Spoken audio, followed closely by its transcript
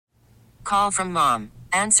call from mom.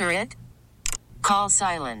 Answer it. Call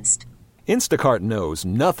silenced. Instacart knows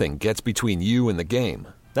nothing gets between you and the game.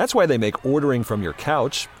 That's why they make ordering from your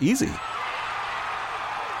couch easy.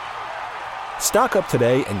 Stock up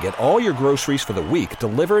today and get all your groceries for the week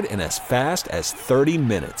delivered in as fast as 30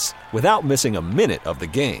 minutes without missing a minute of the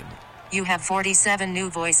game. You have 47 new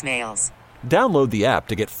voicemails. Download the app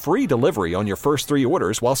to get free delivery on your first 3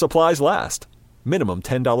 orders while supplies last. Minimum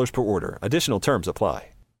 $10 per order. Additional terms apply.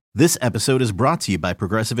 This episode is brought to you by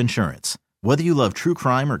Progressive Insurance. Whether you love true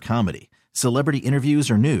crime or comedy, celebrity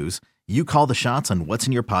interviews or news, you call the shots on what's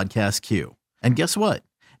in your podcast queue. And guess what?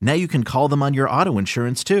 Now you can call them on your auto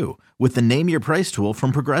insurance too with the Name Your Price tool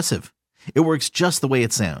from Progressive. It works just the way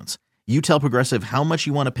it sounds. You tell Progressive how much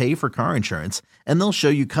you want to pay for car insurance, and they'll show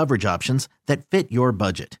you coverage options that fit your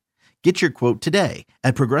budget. Get your quote today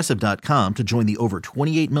at Progressive.com to join the over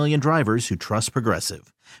 28 million drivers who trust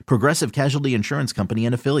Progressive. Progressive Casualty Insurance Company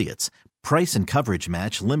and Affiliates. Price and coverage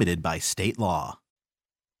match limited by state law.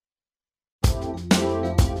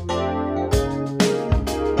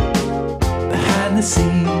 Behind the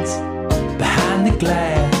scenes, behind the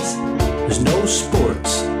glass, there's no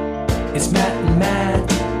sports. It's Matt and Matt,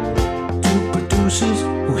 two producers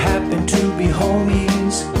who happen to be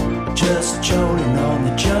homies, just joning on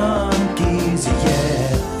the junkies,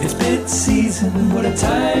 yeah. It's bit season, what a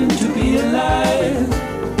time to be alive.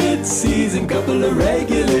 Bit season, couple of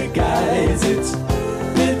regular guys. It's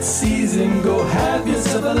bit season, go have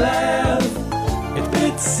yourself a laugh. It's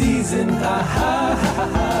bit season, ha ha ha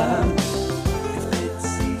ha.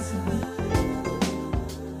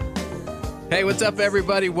 Hey, what's up,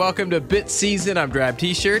 everybody? Welcome to Bit Season. I'm Drab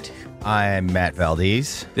T-Shirt. I'm Matt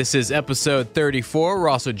Valdez. This is episode 34. We're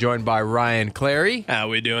also joined by Ryan Clary. How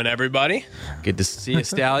we doing, everybody? Good to see you,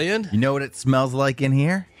 Stallion. You know what it smells like in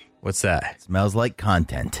here? What's that? It smells like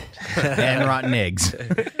content and rotten eggs.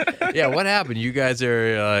 Yeah, what happened? You guys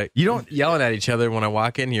are you don't yelling at each other when I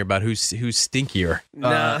walk in here about who's stinkier.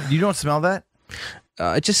 You don't smell that?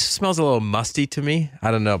 It just smells a little musty to me.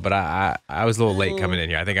 I don't know, but I was a little late coming in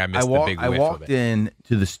here. I think I missed the big whiff I walked of it. in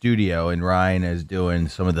to the studio, and Ryan is doing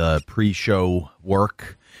some of the pre-show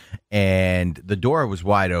work, and the door was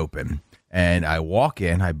wide open. And I walk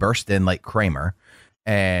in, I burst in like Kramer,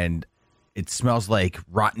 and it smells like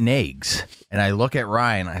rotten eggs. And I look at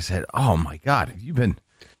Ryan, I said, "Oh my God, have you been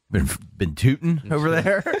tooting over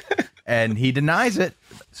there?" And he denies it.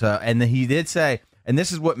 So, and then he did say, and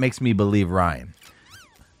this is what makes me believe Ryan.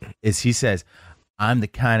 Is he says, "I'm the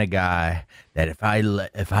kind of guy that if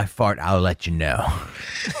I fart, I'll let you know."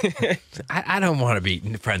 I don't want to be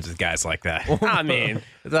friends with guys like that. I mean,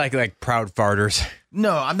 like proud farters.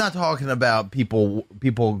 No, I'm not talking about people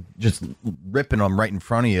just ripping them right in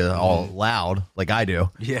front of you all loud like I do.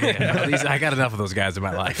 Yeah. At least I got enough of those guys in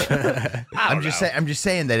my life. I'm just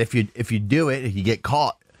saying that if you do it, if you get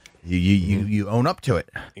caught, you own up to it.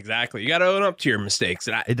 Exactly. You got to own up to your mistakes.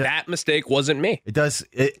 And that mistake wasn't me. It does.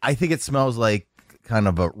 I think it smells like kind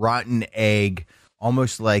of a rotten egg,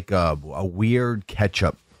 almost like a weird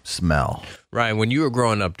ketchup smell. Ryan, when you were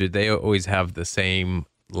growing up, did they always have the same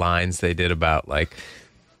lines they did about like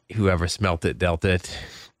whoever smelt it dealt it?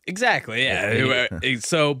 Exactly. Yeah.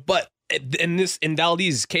 So, but in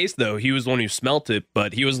Valdez's case, though, he was the one who smelt it,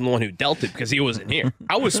 but he wasn't the one who dealt it because he wasn't here.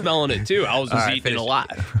 I was smelling it too. I was just eating it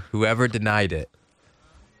alive. Whoever denied it.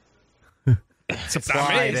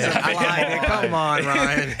 Supplied it. Come on,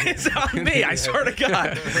 Ryan. It's not me. I swear to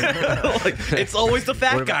God. It's always the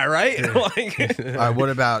fat guy, right? All right, what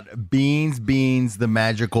about beans, the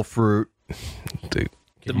magical fruit? Dude,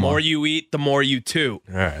 the more you eat, the more you toot.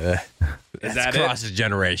 all right. Is that crosses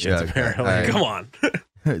generations, Yeah, apparently. all right. Come on.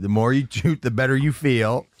 The more you toot, the better you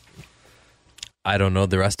feel. I don't know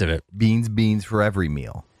the rest of it. Beans for every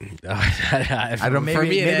meal. I don't.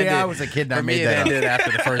 Maybe I was a kid and I made that up. ended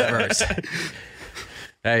after the first verse.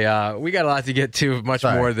 Hey, we got a lot to get to, much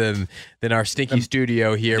more than our stinky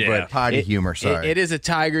studio here, but potty humor. Sorry, it is a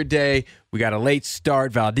Tiger Day. We got a late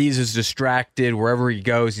start. Valdez is distracted. Wherever he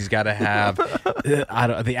goes, he's got to have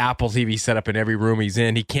the Apple TV set up in every room he's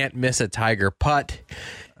in. He can't miss a Tiger putt.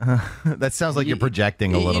 That sounds like you're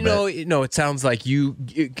projecting a little bit. No, it sounds like you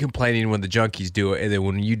complaining when the junkies do it, and then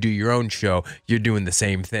when you do your own show, you're doing the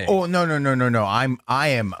same thing. Oh no! I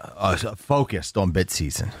am focused on bit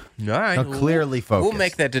season. All right, I'm clearly focused. We'll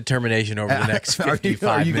make that determination over the next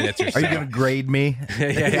 55 minutes or so. Are you going to grade me?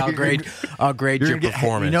 Yeah, I'll grade your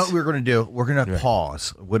performance. You know what we're going to do? We're going to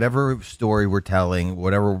pause whatever story we're telling,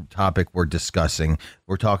 whatever topic we're discussing.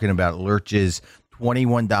 We're talking about Lurch's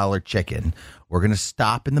 $21 chicken. We're going to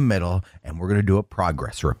stop in the middle and we're going to do a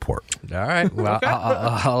progress report. All right. Well,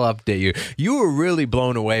 I'll update you. You were really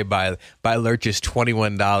blown away by Lurch's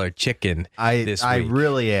 $21 chicken this week. I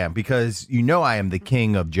really am, because I am the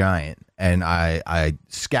king of Giant, and I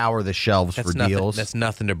scour the shelves for deals. That's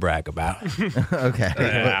nothing to brag about.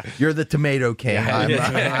 Okay. You're the tomato king.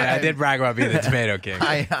 I did brag about being the tomato king.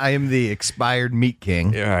 I am the expired meat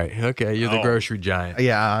king. All right. Okay. You're the grocery giant.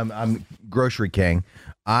 Yeah, I'm grocery king.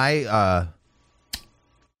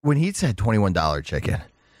 When he said $21 chicken,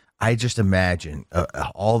 I just imagine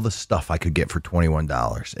all the stuff I could get for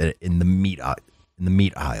 $21 in the meat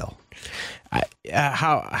aisle.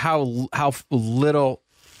 How little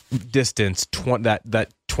distance that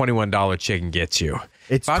 $21 chicken gets you.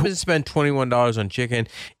 If I'm going to spend $21 on chicken,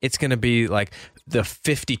 it's going to be like the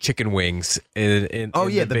 50 chicken wings in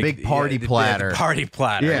the big party platter. The party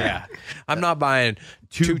platter. Yeah. I'm not buying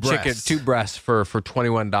two breasts for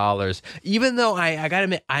 $21. Even though I gotta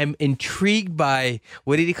admit, I'm intrigued by,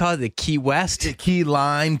 what did he call it? The Key West? Key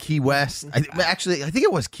Lime, Key West. I think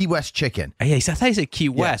it was Key West chicken. Yeah, I thought he said Key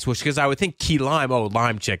West, which, because I would think Key Lime,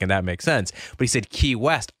 lime chicken, that makes sense. But he said Key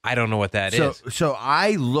West. I don't know what that is. So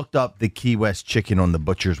I looked up the Key West chicken on the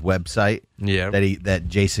butcher's website. Yeah. That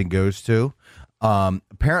Jason goes to.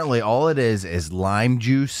 Apparently all it is lime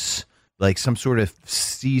juice, like some sort of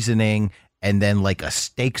seasoning, and then like a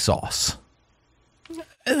steak sauce. It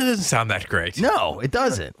doesn't sound that great. No, it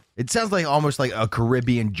doesn't. It sounds like almost like a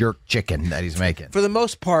Caribbean jerk chicken that he's making. For the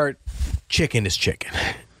most part, chicken is chicken.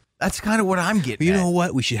 That's kind of what I'm getting. You know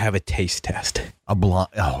what? We should have a taste test. A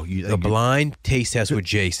blind taste test with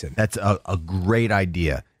Jason. That's a great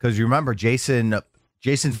idea, because you remember Jason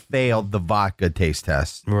failed the vodka taste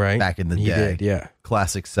test back in the day. He did, yeah.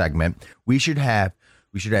 Classic segment. We should have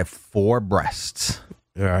 4 breasts.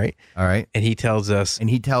 All right. And he tells us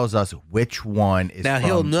which one is. Now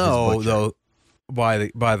he'll know though by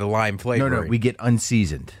the lime flavor. No, we get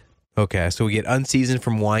unseasoned. Okay, so we get unseasoned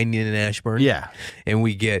from Winding and Ashburn. Yeah, and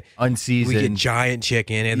we get unseasoned. We get Giant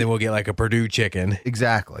chicken, and then we'll get like a Purdue chicken.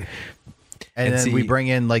 Exactly. And then we bring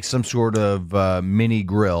in like some sort of mini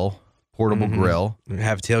grill. Portable grill.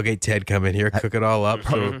 Have Tailgate Ted come in here, cook it all up.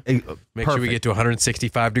 Make sure we get to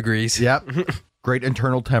 165 degrees. Yep. Great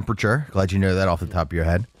internal temperature. Glad you know that off the top of your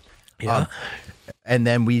head. Yeah. And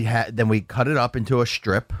then we cut it up into a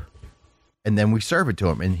strip, and then we serve it to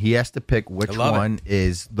him, and he has to pick which one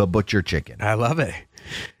is the butcher chicken. I love it.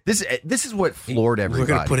 This is what floored everybody. We're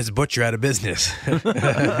going to put his butcher out of business.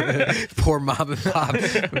 Poor mom and pop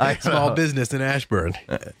small business in Ashburn.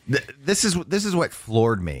 This is what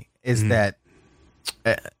floored me, is that,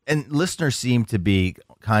 and listeners seem to be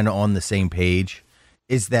kind of on the same page,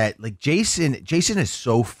 is that like Jason is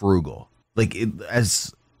so frugal. Like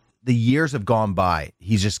as the years have gone by,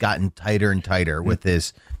 he's just gotten tighter and tighter with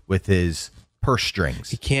his purse strings.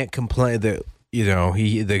 He can't complain that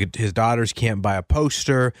his daughters can't buy a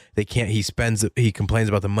poster. They can't. He complains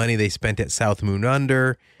about the money they spent at South Moon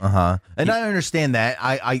Under. And I understand that.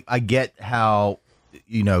 I get how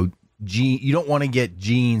you don't want to get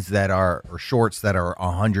jeans or shorts that are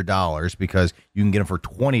 $100 because you can get them for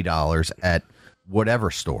 $20 at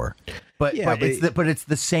whatever store. But it's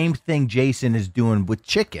the same thing Jason is doing with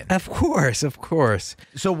chicken. Of course.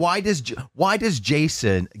 So why does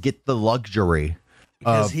Jason get the luxury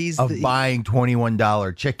of buying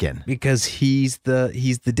 $21 chicken? Because he's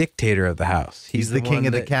the dictator of the house. He's the king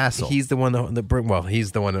of the castle. He's the one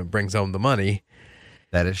he's the one that brings home the money.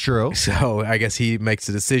 That is true. So I guess he makes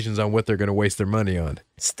the decisions on what they're going to waste their money on.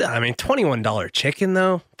 Still, I mean, $21 chicken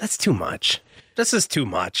though, that's too much. This is too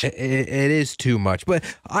much. It is too much. But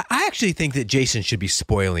I actually think that Jason should be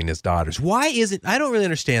spoiling his daughters. Why isn't? I don't really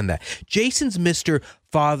understand that. Jason's Mr.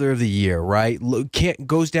 Father of the Year, right?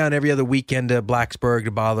 Goes down every other weekend to Blacksburg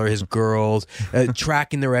to bother his girls,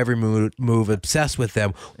 tracking their every move, obsessed with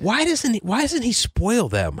them. Why doesn't he spoil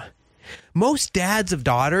them? Most dads of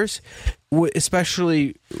daughters,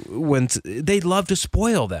 especially when they love to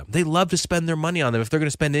spoil them, they love to spend their money on them. If they're going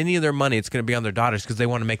to spend any of their money, it's going to be on their daughters because they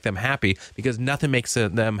want to make them happy, because nothing makes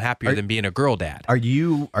them happier than being a girl dad. Are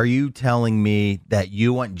you telling me that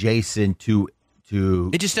you want Jason to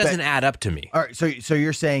it just doesn't add up to me. All right, so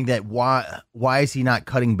you're saying that why is he not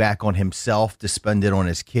cutting back on himself to spend it on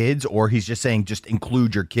his kids, or he's just saying just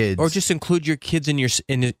include your kids, or just include your kids in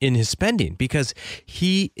his spending, because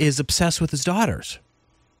he is obsessed with his daughters.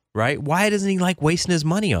 right? Why doesn't he like wasting his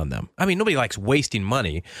money on them? I mean, nobody likes wasting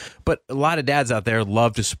money, but a lot of dads out there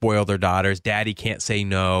love to spoil their daughters. Daddy can't say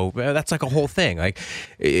no. That's like a whole thing. Like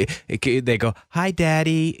they go, "Hi,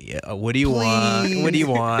 Daddy. What do you want? What do you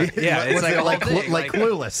want?" Yeah, it's like a whole thing. Like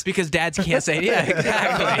Clueless. Because dads can't say, yeah,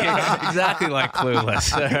 exactly. Exactly like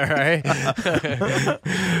Clueless. All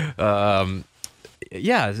right.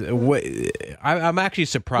 Yeah, I'm actually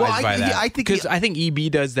surprised by that. I think EB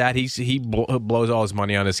does that. He blows all his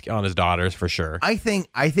money on his daughters for sure. I think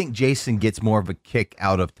Jason gets more of a kick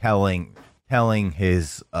out of telling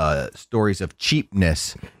his stories of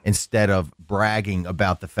cheapness instead of bragging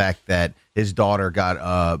about the fact that his daughter got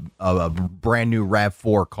a brand new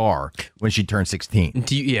RAV4 car when she turned 16.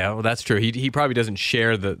 Yeah, well, that's true. He probably doesn't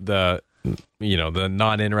share the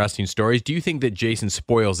non-interesting stories. Do you think that Jason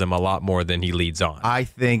spoils them a lot more than he leads on? I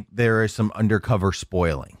think there is some undercover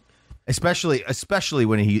spoiling, especially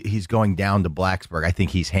when he's going down to Blacksburg. I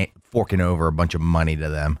think he's forking over a bunch of money to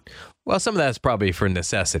them. Well, some of that's probably for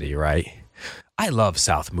necessity, right? I love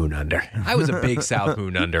South Moon Under. I was a big South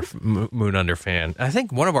Moon Under fan. I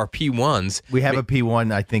think one of our P1s. We have a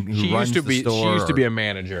P1. I think who runs the store. She used to be a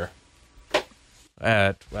manager.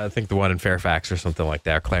 I think the one in Fairfax or something like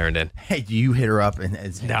that, Clarendon. Hey, do you hit her up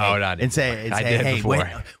and say, no, not and say, I did hey, before.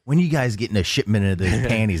 when are you guys getting a shipment of those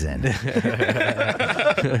panties in?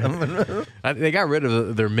 They got rid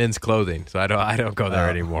of their men's clothing, so I don't go there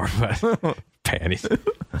anymore. But panties.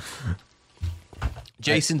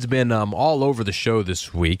 Jason's been all over the show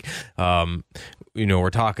this week. We're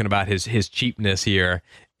talking about his cheapness here.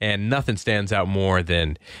 And nothing stands out more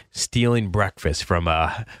than stealing breakfast from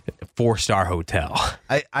a 4-star hotel.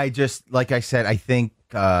 I just, like I said, I think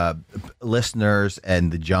listeners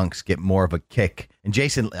and the junks get more of a kick. And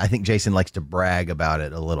I think Jason likes to brag about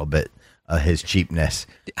it a little bit, his cheapness.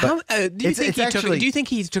 Do you think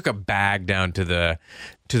he took a bag down to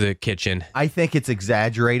the kitchen? I think it's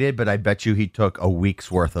exaggerated, but I bet you he took a week's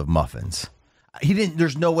worth of muffins. He didn't.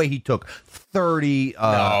 There's no way he took 30. No,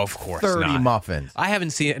 of course 30 not. Muffins. I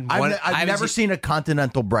haven't seen. I've never seen a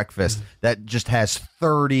continental breakfast that just has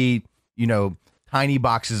 30. Tiny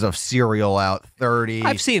boxes of cereal out. 30.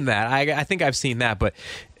 I've seen that. I think I've seen that. But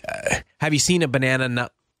have you seen a banana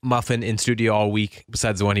nut muffin in studio all week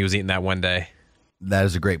besides the one he was eating that one day? That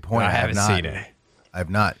is a great point. No, I haven't seen it. I have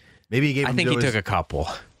not. Maybe he gave. I think he took a couple.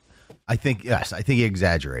 I think yes. I think he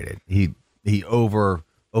exaggerated. He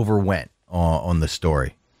overwent on the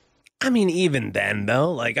story. I mean, even then,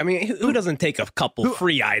 though, who doesn't take a couple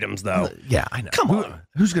free items, though? Yeah, I know. Come on.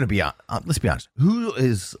 Who's going to be on? Let's be honest. Who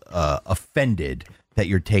is offended that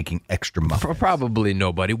you're taking extra muffins? Probably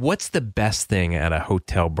nobody. What's the best thing at a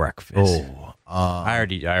hotel breakfast? I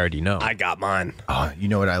already know. I got mine. You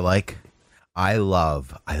know what I like? I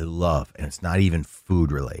love, and it's not even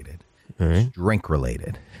food related. It's drink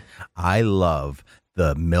related. I love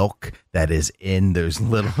the milk that is in those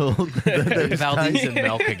little Valdez and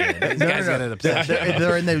milk again. These guys got an obsession.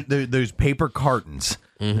 They're in those paper cartons,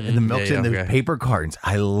 and the milk's in those paper cartons.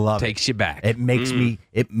 I love Takes you back. It makes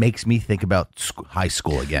me think about high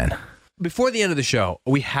school again. Before the end of the show,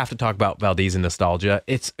 we have to talk about Valdez and nostalgia.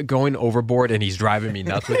 It's going overboard, and he's driving me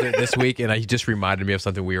nuts with it this week, and he just reminded me of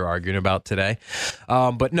something we were arguing about today.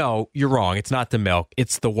 But no, you're wrong. It's not the milk.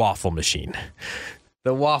 It's the waffle machine.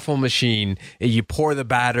 The waffle machine, you pour the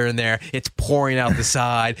batter in there, it's pouring out the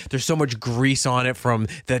side. There's so much grease on it from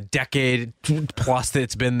the decade plus that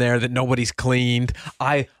it's been there that nobody's cleaned.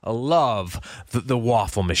 I love the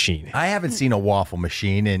waffle machine. I haven't seen a waffle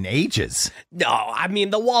machine in ages. No, I mean,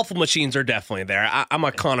 the waffle machines are definitely there. I'm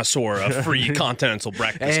a connoisseur of free continental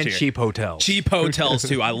breakfast and here. Cheap hotels. Cheap hotels,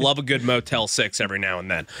 too. I love a good Motel 6 every now and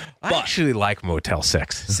then. I actually like Motel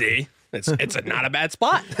 6. See? It's not a bad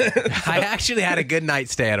spot. I actually had a good night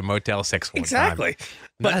stay at a Motel 6 one Exactly. time.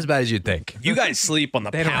 Not as bad as you'd think. You guys sleep on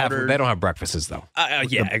the They powdered. don't have breakfasts though.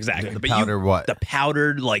 Yeah, exactly. The powder what? The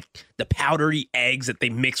powdered, the powdery eggs that they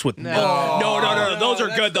mix with milk. Oh, No. Those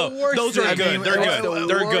are good though. Those are good. They're good.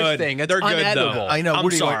 They're good. They're good though. I know. I'm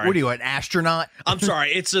What sorry. are you, an astronaut? I'm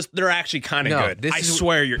sorry. It's just they're actually kind of No, good. this I is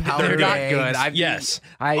swear they're They're good. not good. Yes.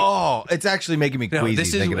 It's actually making me No, queasy this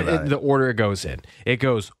is thinking about the it. order it goes in. It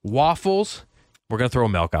goes waffles. We're gonna throw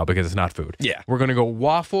milk out because it's not food. Yeah. We're gonna go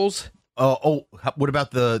waffles. What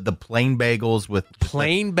about the plain bagels with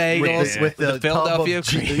Plain bagels with the Philadelphia tub of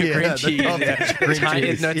cream cheese. cream Tiny-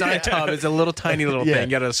 cheese. No, it's not a tub. It's a little tiny little Yeah.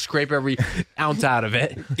 thing. You gotta scrape every ounce out of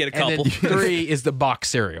it. Get a And couple. then 3 is the box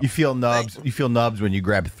cereal. You feel nubs. You feel nubs when you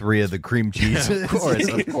grab 3 of the cream cheese. Of course.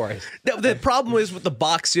 The problem is with the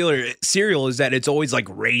box cereal is that it's always like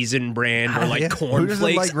Raisin Bran or like corn Who doesn't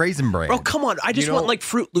flakes. like Raisin Bran? Bro, come on! I just want like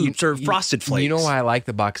Fruit Loops or Frosted Flakes. You know why I like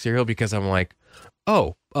the box cereal? Because I'm like,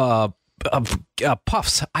 oh,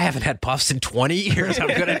 puffs. I haven't had puffs in 20 years. I'm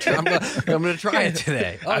gonna try it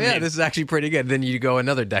today. Oh yeah, this is actually pretty good. Then you go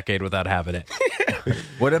another decade without having it.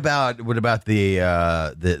 What about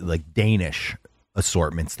the like Danish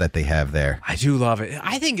assortments that they have there? I do love it.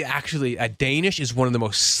 I think actually a Danish is one of the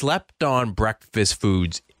most slept on breakfast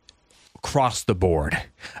foods across the board.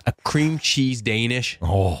 A cream cheese Danish,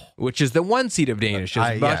 which is the one seed of Danish,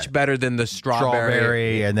 is much better than the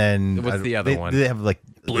strawberry. And then what's the other one? They have like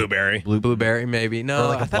blueberry maybe. No, or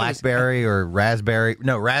like a blackberry or raspberry.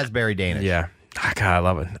 No, raspberry Danish. Yeah. God, I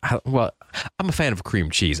love it. I'm a fan of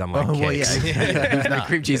cream cheese. I'm like cakes. Yeah.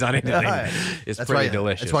 Cream cheese on anything is pretty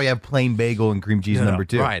delicious. That's why you have plain bagel and cream cheese number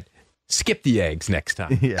 2. Right. Skip the eggs next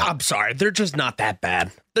time. Yeah. I'm sorry, they're just not that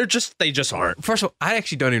bad. They just aren't. First of all, I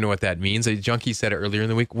actually don't even know what that means. A junkie said it earlier in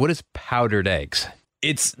the week. What is powdered eggs?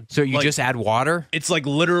 It's so you like, just add water? It's like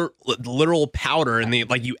literal powder, and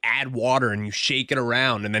like you add water and you shake it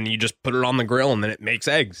around, and then you just put it on the grill, and then it makes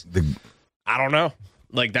eggs. I don't know.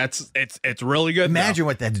 Like it's really good. Imagine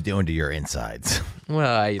what that's doing to your insides. Well,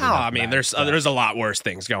 I mean, there's a lot worse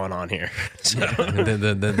things going on here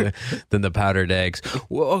than the powdered eggs.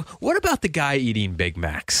 Well, what about the guy eating Big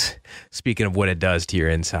Macs? Speaking of what it does to your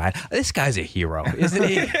inside, this guy's a hero, isn't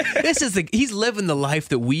he? He's living the life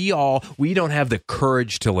that we don't have the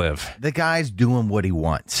courage to live. The guy's doing what he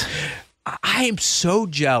wants. I am so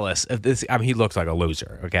jealous of this. I mean, he looks like a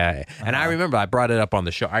loser, okay? And I remember I brought it up on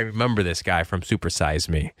the show. I remember this guy from Super Size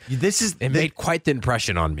Me. It made quite the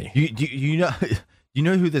impression on me. You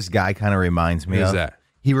know who this guy kind of reminds me of? Who's that?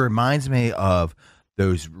 He reminds me of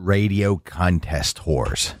those radio contest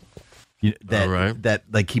whores. That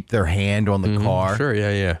like keep their hand on the car. Sure,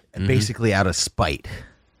 yeah. Basically out of spite.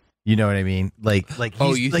 You know what I mean? Like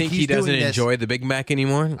you think he doesn't enjoy the Big Mac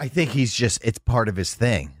anymore? I think it's part of his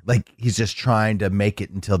thing. Like he's just trying to make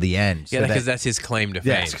it until the end. Yeah, because that's his claim to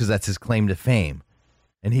fame. Yes, because that's his claim to fame.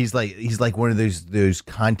 And he's like one of those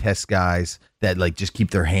contest guys that like just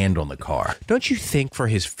keep their hand on the car. Don't you think for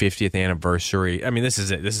his 50th anniversary? I mean, this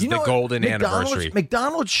is it. This is the golden anniversary.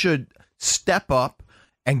 McDonald's should step up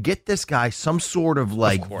and get this guy some sort of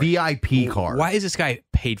like VIP card. Why is this guy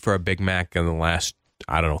paid for a Big Mac in the last,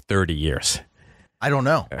 I don't know, 30 years? I don't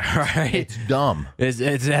know. Right? It's dumb.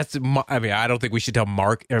 I mean, I don't think we should tell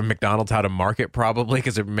McDonald's how to market, probably,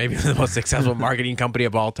 because they're maybe the most successful marketing company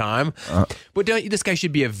of all time. But this guy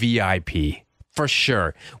should be a VIP. For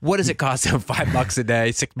sure. What does it cost him? $5 a day,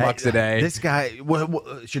 $6 a day? This guy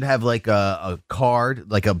should have like a card,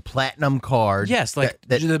 like a platinum card. Yes, like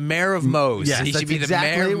the mayor of Moe's. Yes, he should be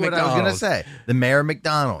exactly the mayor of what McDonald's. I was going to say. The mayor of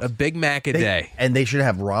McDonald's. A Big Mac a day. And they should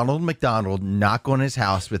have Ronald McDonald knock on his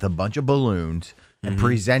house with a bunch of balloons and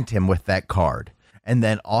present him with that card. And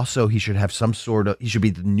then also he should have he should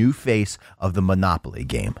be the new face of the Monopoly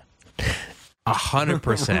game.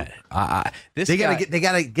 100%. They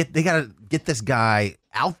gotta get this guy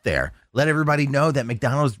out there. Let everybody know that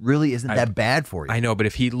McDonald's really isn't that bad for you. I know, but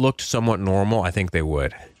if he looked somewhat normal, I think they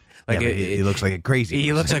would. Like he looks like a crazy.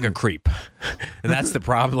 He looks like a creep, and that's the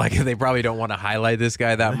problem. Like they probably don't want to highlight this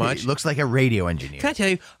guy that much. He looks like a radio engineer. Can I tell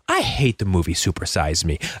you? I hate the movie Super Size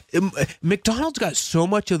Me. McDonald's got so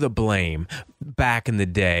much of the blame back in the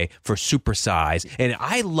day for Super Size, and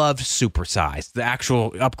I loved Super Size, the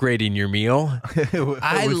actual upgrading your meal.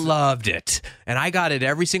 I loved it, and I got it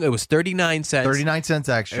every single. It was 39 cents. 39 cents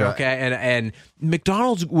extra. Okay, and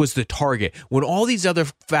McDonald's was the target when all these other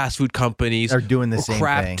fast food companies are doing the same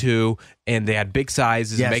thing too, and they had big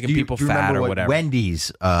sizes, making people fat or whatever.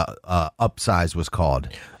 Wendy's upsize was called.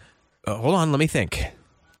 Hold on, let me think.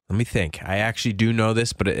 I actually do know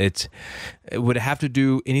this, but it would have to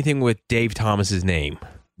do anything with Dave Thomas's name.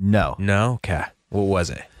 No. Okay. What was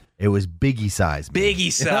it? It was Biggie Size.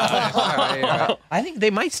 Biggie Size. All right. I think they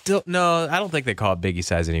might still. No, I don't think they call it Biggie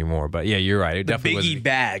Size anymore. But yeah, you're right. It definitely Biggie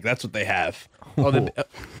bag. That's what they have.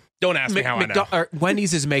 Don't ask me how I know.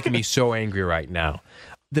 Wendy's is making me so angry right now.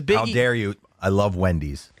 The Biggie. How dare you? I love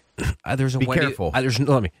Wendy's. Be careful.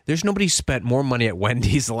 There's nobody spent more money at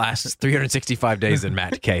Wendy's the last 365 days than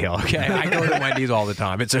Matt Cahill. Okay, I go to Wendy's all the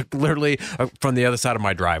time. It's literally from the other side of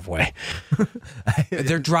my driveway.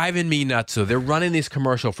 They're driving me nuts. So they're running this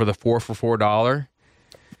commercial for the 4 for $4.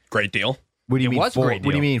 Great deal. What do you mean? What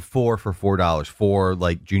do you mean 4 for $4? 4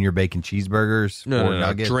 like junior bacon cheeseburgers? No,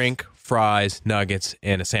 nuggets? Drink, fries, nuggets,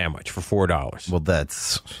 and a sandwich for $4. Well,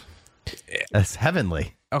 that's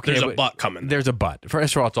heavenly. Okay, there's a butt coming. There's a butt.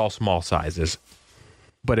 First of all, it's all small sizes.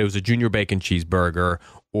 But it was a junior bacon cheeseburger,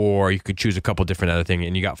 or you could choose a couple different other things,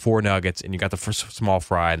 and you got 4 nuggets, and you got the small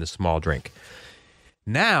fry and the small drink.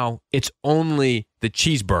 Now, it's only the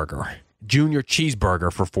cheeseburger, junior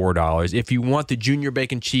cheeseburger for $4. If you want the junior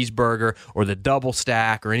bacon cheeseburger or the double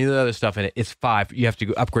stack or any of the other stuff in it, it's $5. You have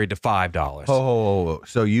to upgrade to $5. Oh,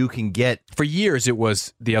 so you can get For years, it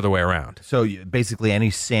was the other way around. basically any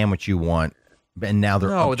sandwich you want, and now they're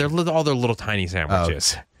No, they're all their little tiny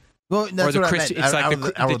sandwiches. well, that's Or what I it's meant. like Out of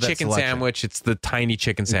the that chicken selection. sandwich. It's the tiny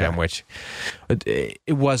chicken sandwich. It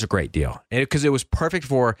was a great deal because it was perfect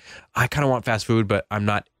for. I kind of want fast food, but I'm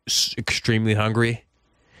not extremely hungry.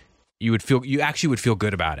 You actually would feel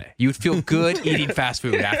good about it. You would feel good eating fast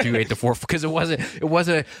food after you ate the 4 because it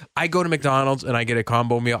wasn't. I go to McDonald's and I get a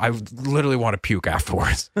combo meal. I literally want to puke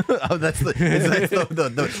afterwards. Oh, that's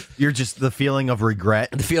you're just the feeling of regret.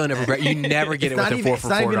 The feeling of regret. You never get it with the 4 for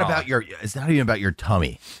 $4. It's not even about your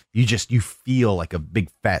tummy. You feel like a big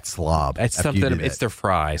fat slob. It's after you something. do It's that. their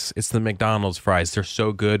fries. It's the McDonald's fries. They're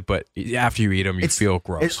so good, but after you eat them, you feel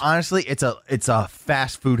gross. Honestly, it's a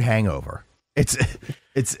fast food hangover.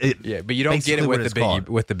 Yeah, but you don't get it with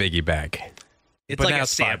the biggie bag. It's But like now a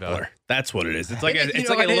it's $5. sampler. That's what it is. It's like a You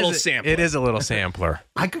know, it little is- sampler. It is a little sampler.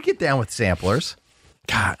 I could get down with samplers.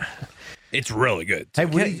 God, It's really good. Hey,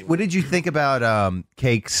 what did you think about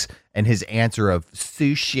Cakes and his answer of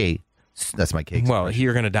sushi? That's my Cakes. well,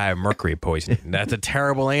 you're going to die of mercury poisoning. That's a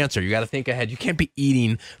terrible answer. You got to think ahead. You can't be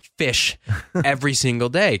eating fish every single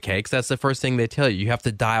day, Cakes. That's the first thing they tell you. You have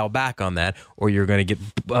to dial back on that, or you're going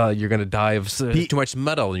to die of too much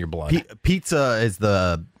metal in your blood. Pizza is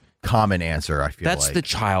the common answer. I feel That's like the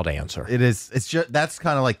child answer. it is. It's just that's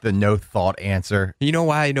kind of like the no thought answer. You know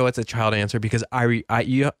why I know it's a child answer? Because I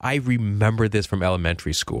remember this from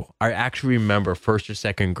elementary school. I actually remember first or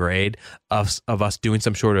second grade of us doing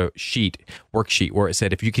some sort of worksheet where it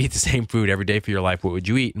said, if you could eat the same food every day for your life, what would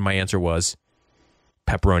you eat? And my answer was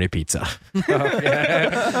pepperoni pizza.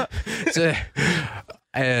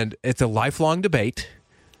 And it's a lifelong debate.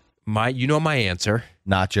 You know my answer.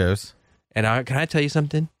 Nachos. And can I tell you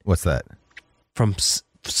something? What's that? From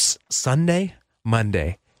Sunday,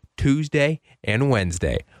 Monday, Tuesday, and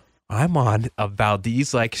Wednesday, I'm on a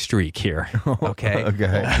Valdez-like streak here. Okay.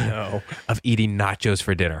 Okay. No. Of eating nachos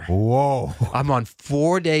for dinner. Whoa. I'm on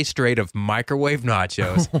 4 days straight of microwave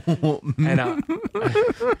nachos, and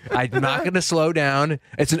I'm not going to slow down.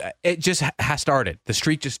 It just has started. The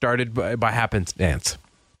streak just started by happenstance.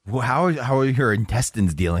 Well, how are your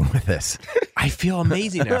intestines dealing with this? I feel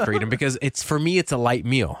amazing after eating because for me it's a light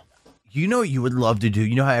meal. You know what you would love to do?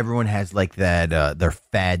 You know how everyone has like that their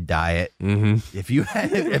fad diet? Mm-hmm.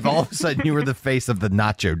 If all of a sudden you were the face of the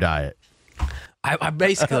nacho diet. I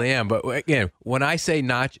basically am, but again, when I say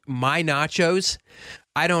my nachos,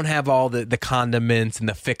 I don't have all the condiments and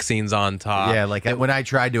the fixings on top. Yeah, like when I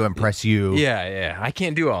tried to impress you. Yeah, I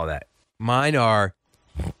can't do all that. Mine are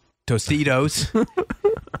Tostitos,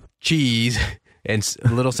 cheese, and a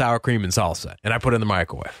little sour cream and salsa, and I put it in the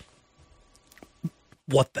microwave.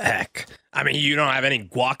 What the heck? I mean, you don't have any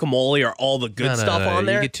guacamole or all the good No, stuff on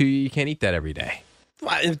there? You can't eat that every day.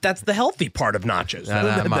 That's the healthy part of nachos.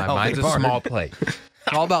 Mine's a small plate. It's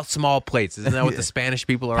all about small plates. Isn't that what the Spanish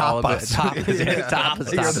people are all about?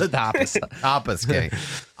 Tapas. Tapas king.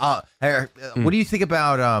 What do you think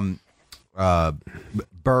about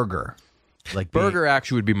burger? Like Burger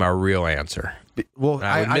actually would be my real answer. Well,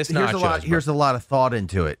 I would miss nachos, here's a lot of thought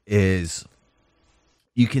into it. Is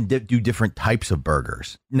you can do different types of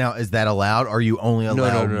burgers. Now, is that allowed? Or are you only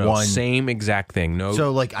allowed No. one? Same exact thing. No.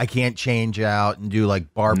 So, like, I can't change out and do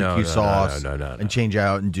like barbecue sauce and change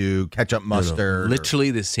out and do ketchup, mustard.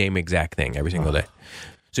 Literally the same exact thing every single day.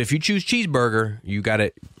 So if you choose cheeseburger, you got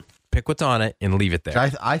to pick what's on it and leave it there.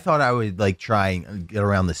 I thought I would like try and get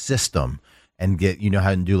around the system and get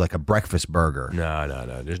how to do like a breakfast burger.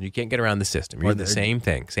 No. You can't get around the system. You're the same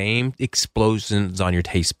thing. Same explosions on your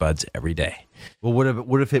taste buds every day. Well,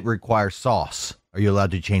 what if it requires sauce? Are you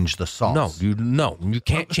allowed to change the sauce? No, you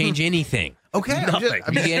can't change anything. Okay, Nothing.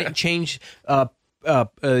 You can't change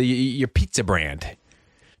your pizza brand.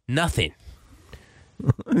 Nothing.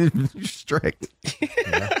 You're strict.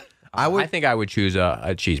 I think I would choose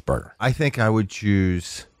a cheeseburger. I think I would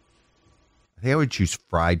choose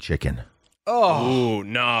fried chicken. Oh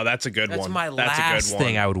no, that's a good That's one. my That's last a good one.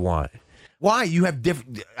 thing I would want. Why? You have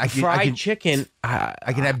different Fried chicken. I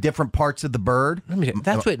can have different parts of the bird.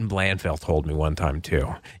 That's what Blandfield told me one time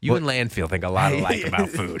too. You and Landfield think a lot alike about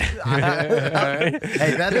food. Hey,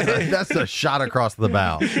 that's a shot across the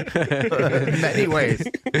bow in many ways.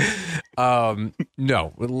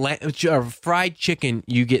 No, fried chicken,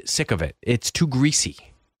 you get sick of it. It's too greasy,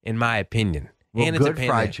 in my opinion. Well, and it's good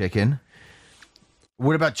fried chicken.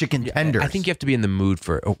 What about chicken tenders? I think you have to be in the mood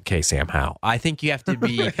for. Okay, Sam Howell. I think you have to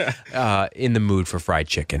be in the mood for fried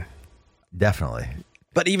chicken. Definitely.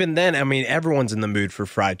 But even then, I mean, everyone's in the mood for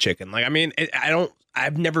fried chicken. Like, I mean,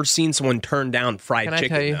 I've never seen someone turn down fried Can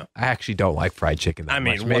chicken. I tell you? Though. I actually don't like fried chicken that I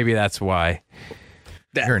mean, much. Maybe that's why.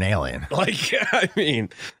 You're an alien. Like, I mean,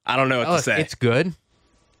 I don't know what to Look, say. it's good.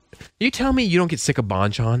 You tell me you don't get sick of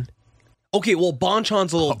banchan? Okay, well,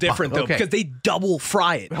 banchan's a little different, though, okay. because they double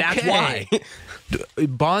fry it. That's Okay. why.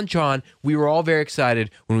 Banchan, we were all very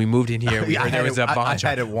excited when we moved in here. We Yeah, I heard there had was it- a I banchan.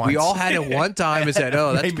 had it once. We all had it one time and said,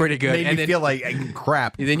 "Oh, that's pretty good." Made And me then, feel like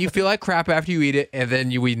crap. then you feel like crap after you eat it, and then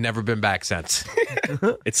we've never been back since.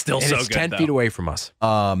 It's still And so it's good, 10 though. feet away from us.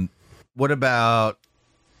 What about?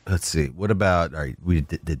 Let's see. What about? All right, we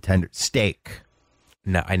did tender steak.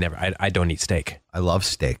 No, I don't eat steak. I love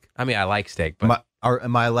steak. I mean, I like steak, but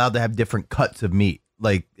Am I allowed to have different cuts of meat?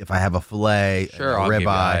 Like if I have a fillet, sure, a I'll give you,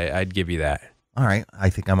 ribeye. I'd give you that. All right, I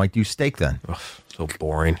think I might do steak then. Ugh, so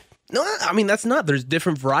boring. No, I mean, that's not. There's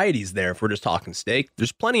different varieties there if we're just talking steak.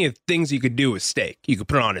 There's plenty of things you could do with steak. You could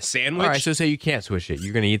put it on a sandwich. All right, so say you can't switch it.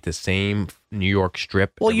 You're going to eat the same New York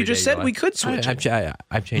strip. Well, every you just day said your we life. could switch it.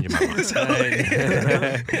 I'm changing my mind.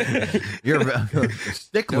 You're a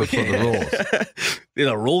stickler for the rules. You're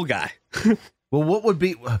the rule guy. Well, what would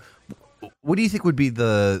be? What do you think would be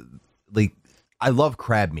the like? I love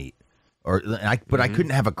crab meat, but I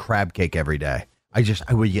couldn't have a crab cake every day. I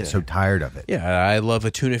would get so tired of it. Yeah, I love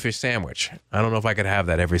a tuna fish sandwich. I don't know if I could have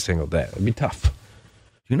that every single day. It'd be tough.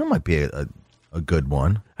 Tuna might be a good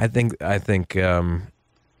one. I think I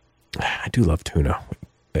do love tuna,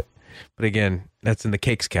 but again, that's in the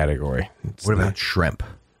cakes category. It's What about shrimp? I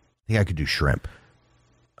think I could do shrimp.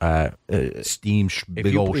 Steamed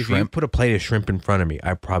big old if you shrimp. put a plate of shrimp in front of me,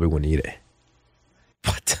 I probably wouldn't eat it.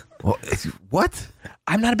 What? Well, what?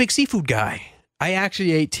 I'm not a big seafood guy. I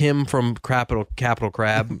actually ate Tim from Capital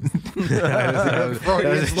Crab.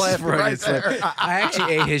 Freudian slip right there. I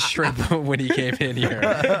actually ate his shrimp when he came in here.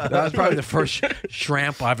 That was probably the first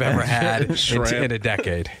shrimp I've ever had in a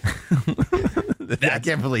decade. I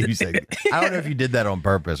can't believe you said. I don't know if you did that on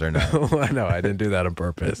purpose or not. No, I didn't do that on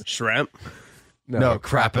purpose. Shrimp? No,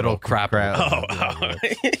 Crapital.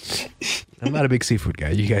 I'm not a big seafood guy.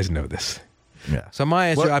 You guys know this. Yeah. So my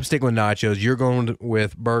answer, What- I'm sticking with nachos. You're going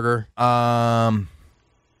with burger. Yeah,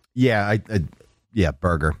 yeah,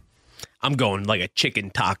 burger. I'm going like a chicken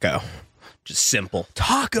taco. Just simple.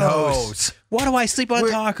 Tacos. Why do I sleep on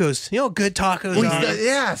tacos? You know, good tacos. are.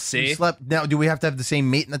 Yes. See? We slept. Now, do we have to have the same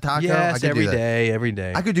meat in the taco? I Yes, could do every that. day, every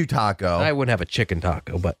day. I could do taco. I wouldn't have a chicken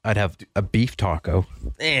taco, but I'd have a beef taco.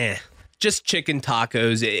 Just chicken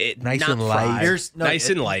tacos. Nice not and light. fried. Nice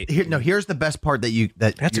and light. Here's the best part that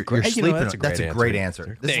That's you're a great. sleeping That's on. a great That's a answer. great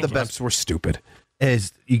answer. This Thank is the you. best. We're stupid.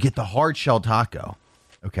 Is you get the hard shell taco.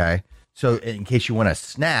 Okay, so in case you want a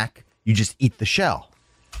snack, you just eat the shell.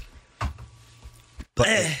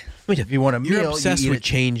 But if you want a meal, You're obsessed you eat with it.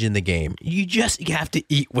 changing the game. You have to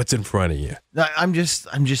eat what's in front of you. No, I'm just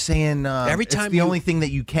saying. Every time it's the you- only thing that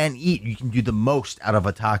you can eat, you can do the most out of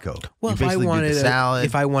a taco. Well, you if I basically do wanted the salad.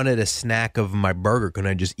 if I wanted a snack of my burger, can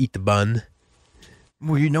I just eat the bun?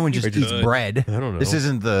 well, no one just eats could. bread. I don't know. This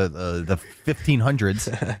isn't the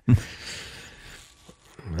 1500s.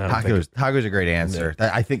 Tacos are a great answer.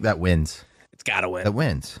 I think that wins. It's got to win. That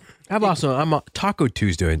wins. I'm a Taco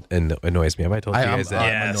Tuesday annoys me. Have I told you I'm guys that?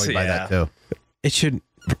 Yeah. annoyed by that too. It should.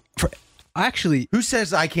 Actually, Who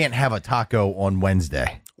says I can't have a taco on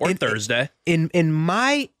Wednesday? Or Thursday. in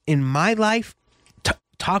my life,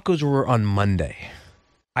 tacos were on Monday.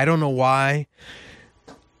 I don't know why.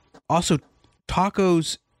 Also,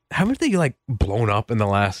 tacos haven't they like blown up in the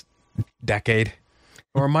last decade,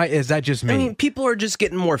 or is that just me? I mean, people are just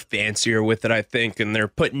getting more fancier with it, I think, and they're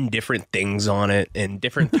putting different things on it and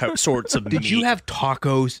different sorts of Did meat. you have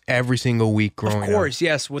tacos every single week growing Of up? course,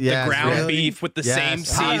 yes, with Yes, the ground really? beef, with the Yes. same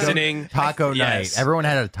seasoning. Taco Yes. night. Everyone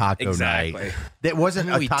had a taco Exactly. night. It wasn't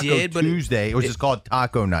No, a we Taco did, but Tuesday. It was just called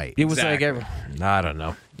Taco Night. It was Exactly. like I don't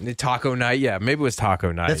know. Taco night, yeah, maybe it was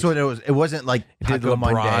taco night. That's what it was. It wasn't like did Taco LeBron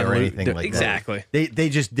Monday or lo- anything like Exactly. that. They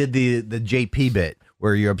just did the JP bit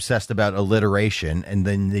where you're obsessed about alliteration, and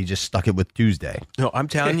then they just stuck it with Tuesday. No, I'm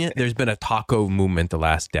telling you, there's been a taco movement the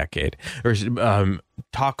last decade. There's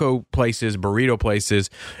taco places, burrito places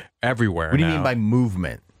everywhere. What do you now. mean by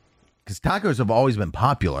movement? Because tacos have always been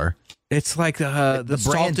popular. It's like the branding.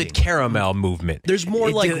 salted caramel movement. There's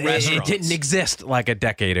more like It restaurants. didn't exist like a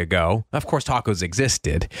decade ago. Of course, tacos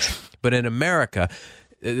existed, but in America,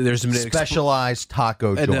 there's been Specialized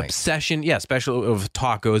taco an joint. obsession, special of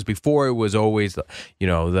tacos. Before it was always,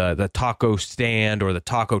 the taco stand or the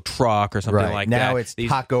taco truck or something Right. like now that. it's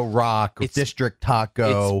Taco Rock or It's- District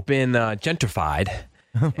Taco. It's been gentrified,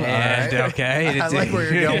 And okay, I like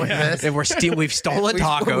where you're going with this. And we've stolen We've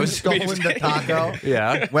tacos. stolen the taco.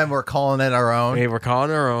 Yeah. When we're calling it our own. Hey, we're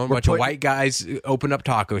calling our own. We're Bunch of putting- white guys open up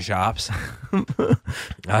taco shops.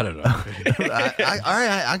 I don't know.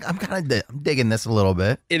 I'm digging this a little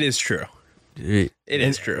bit. It is true. It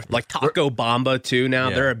is true. Like Taco Bamba too. Now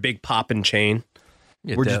Yeah. they're a big poppin' chain.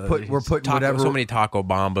 We're putting taco, whatever. so many taco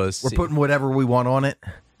bombas. We're putting whatever we want on it.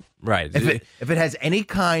 right. If it has any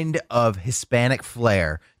kind of Hispanic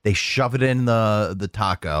flair, they shove it in the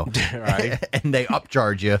taco, Right. and they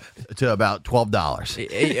upcharge you to about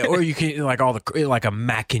 $12. Or you can like a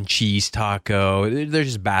mac and cheese taco. They're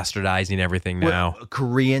just bastardizing everything now.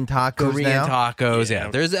 Korean tacos Korean now. tacos, yeah.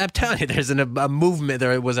 I'm telling you, there's a movement.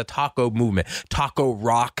 There was a taco movement. Taco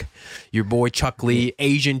Rock, your boy Chuck Lee,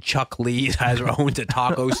 Asian Chuck Lee has owned a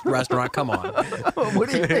taco restaurant. Come on, What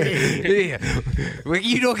do you mean? yeah. Well,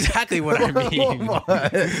 you know exactly what I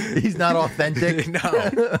mean. He's not authentic.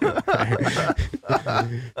 No,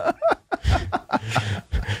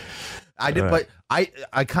 I did, but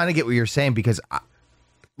I kind of get what you're saying because,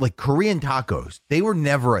 like Korean tacos, they were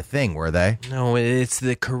never a thing, were they? no, it's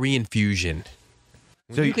the Korean fusion.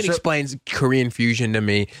 So You can explain Korean fusion to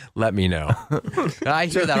me. Let me know. I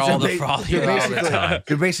hear that all the time.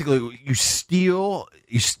 So basically, you steal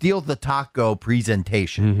the taco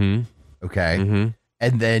presentation, okay,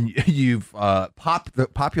 and then you've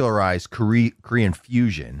popularized Korean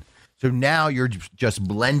fusion. So now you're just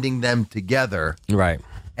blending them together, Right.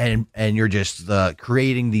 and you're just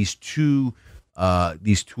creating these two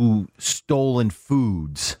stolen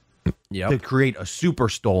foods to Yep. create a super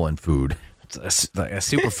stolen food. It's like a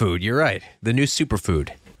superfood. You're right. The new superfood.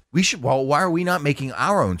 We should. Well, why are we not making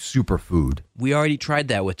our own superfood? We already tried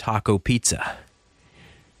that with taco pizza.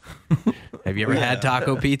 Have you ever had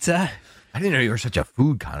taco pizza? I didn't know you were such a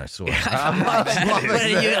food connoisseur.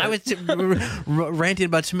 I was ranting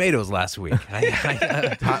about tomatoes last week.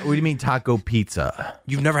 What do you mean taco pizza?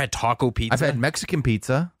 You've never had taco pizza? I've had Mexican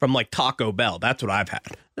pizza. From like Taco Bell. That's what I've had.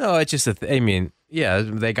 No, it's just I mean, yeah,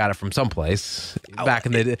 they got it from someplace back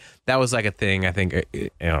in the. That was like a thing. I think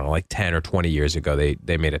like 10 or 20 years ago.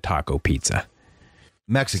 They made a taco pizza.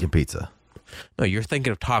 Mexican pizza. No, you're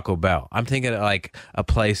thinking of Taco Bell. I'm thinking of like a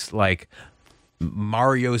place like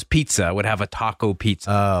Mario's Pizza would have a taco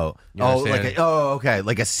pizza. Oh, You oh, understand? like okay,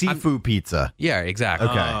 like a seafood pizza. Yeah, exactly.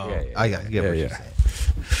 Okay, I get what you're saying.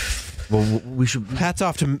 Well, we should. Hats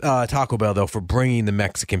off to Taco Bell though for bringing the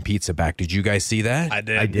Mexican pizza back. Did you guys see that? I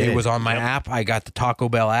did. I did. It was on my app. I got the Taco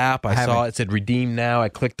Bell app. I saw it said redeem now. I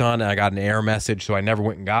clicked on it. I got an error message, so I never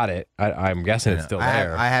went and got it. I'm guessing it's still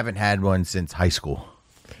there. I haven't had one since high school.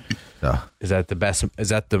 So Is that the best? Is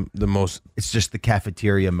that the most? it's just the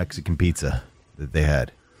cafeteria Mexican pizza that they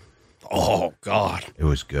had. Oh God. It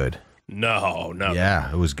was good. No.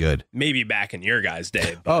 Yeah, it was good. Maybe back in your guys'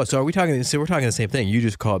 day. but Oh, so are we talking? So we're talking the same thing. You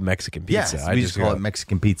just call it Mexican pizza. Yes, we just call it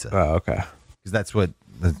Mexican pizza Oh, okay. because that's what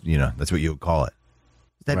you would call it.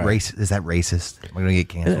 Is that Right. Is that racist? Am I gonna get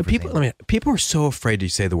canceled? for saying People are so afraid to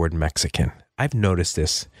say the word Mexican. I've noticed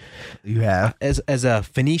this. that? You have. As a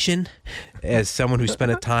Phoenician, as someone who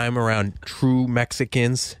spent a time around true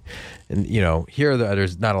Mexicans, and here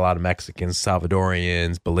there's not a lot of Mexicans,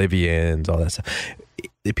 Salvadorians, Bolivians, all that stuff.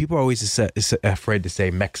 People are always afraid to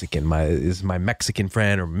say Mexican. Is my Mexican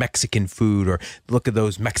friend or Mexican food or look at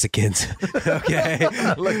those Mexicans. Okay,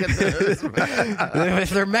 Look at this. if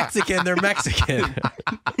they're Mexican, they're Mexican.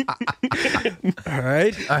 All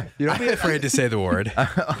right, you don't be afraid to say the word.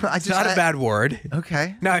 It's not a bad word.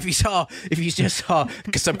 Okay. Now, if you just saw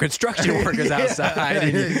some construction workers outside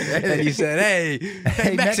and you said, "Hey,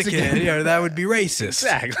 Mexican," Mexican. that would be racist.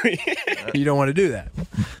 exactly. You don't want to do that.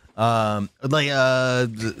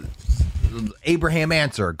 Abraham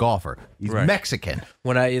Answer, golfer. He's Right. Mexican.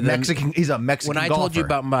 Mexican. He's a Mexican. When I golfer. told you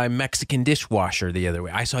about my Mexican dishwasher the other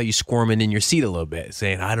way, I saw you squirming in your seat a little bit,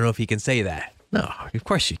 saying, "I don't know if you can say that." No, of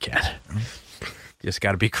course you can. You just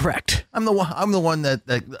got to be correct. I'm the one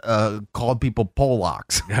that called people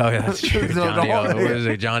Polacks. Oh, yeah, that's true. Johnny, what is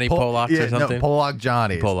it, Johnny Polacks or something? No, Polak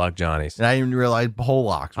Johnnies. Polak Johnnies. And I didn't realize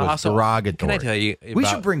Polacks was Also, derogatory. can I tell you we about-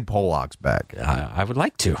 should bring Polacks back. I would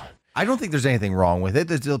like to. I don't think there's anything wrong with it.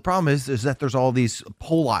 The problem is that there's all these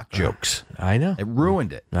Polak jokes. I know. It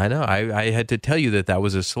ruined it. I know. I had to tell you that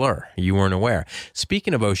was a slur. You weren't aware.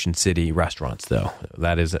 Speaking of Ocean City restaurants, though,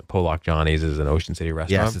 that is Polak Johnny's is an Ocean City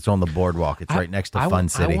restaurant. Yes, it's on the boardwalk. It's right next to Fun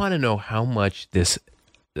City. I want to know how much this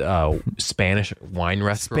Spanish wine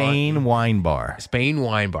restaurant, Spain Wine Bar. Spain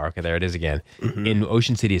Wine Bar. Okay, there it is again. In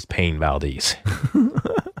Ocean City is Payne Valdez.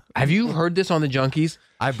 Have you heard this on the Junkies?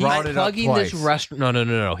 I brought it up plugging twice. this restaurant.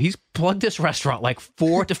 No. He's plugged this restaurant like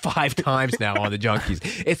 4 to 5 times now on the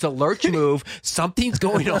Junkies. It's a lurch move. Something's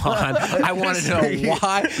going on. I want to know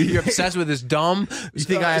why you're obsessed with this dumb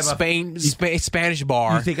I have Spanish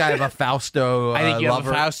bar. You think I have a Fausto I think you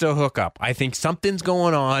lover? have a Fausto hookup. I think something's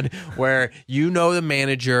going on where you know the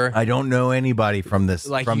manager. I don't know anybody from this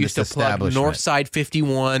Like from you this used to plug establishment. Northside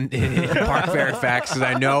 51 in Park Fairfax because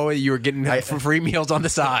I know you were getting free meals on the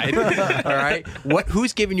side. All right,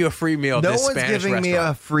 who's giving you a free meal? At No this one's Spanish giving me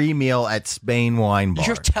restaurant? a free meal at Spain Wine Bar.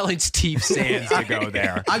 You're telling Steve Sands to go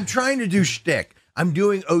there. I'm trying to do shtick. I'm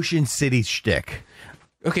doing Ocean City shtick.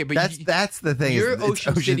 Okay, but That's the thing. Your It's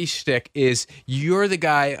Ocean City shtick is you're the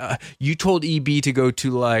guy. You told EB to go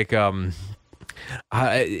to like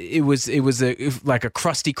it was like a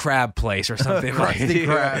Krusty Krab place or something. Krusty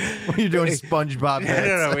Krab. When you're doing SpongeBob hits.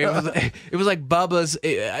 No. It was like Bubba's.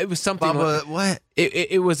 It was something. Bubba, what?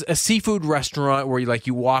 It was a seafood restaurant where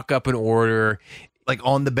you walk up and order. Like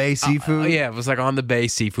on the bay seafood? Yeah, it was like on the bay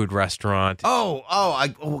seafood restaurant.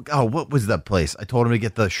 What was that place? I told him to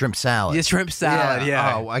get the shrimp salad. The shrimp salad,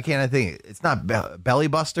 yeah. Oh, why can't I think? It's not Belly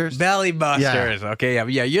Busters? Belly Busters. Yeah. Okay,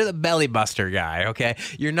 yeah. You're the Belly Buster guy. Okay,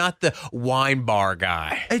 you're not the wine bar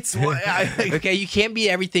guy. It's okay. You can't be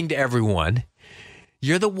everything to everyone.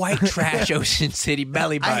 You're the white trash Ocean City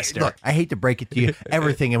Belly Buster. I hate to break it to you.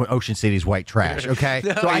 Everything in Ocean City is white trash, okay?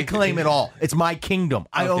 So I claim it all. It's my kingdom.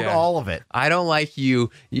 I own all of it. I don't like you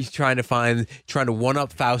trying to one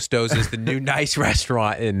up Fausto's as the new nice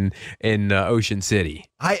restaurant in Ocean City.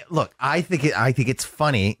 I think it's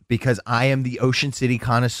funny because I am the Ocean City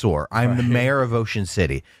connoisseur. I'm the mayor of Ocean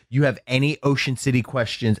City. You have any Ocean City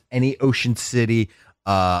questions, any Ocean City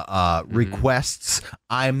requests,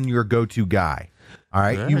 I'm your go-to guy. All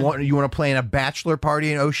right. You want to plan a bachelor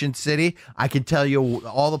party in Ocean City? I can tell you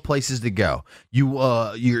all the places to go.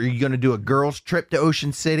 You're going to do a girls trip to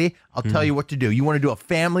Ocean City? I'll tell you what to do. You want to do a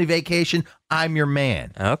family vacation? I'm your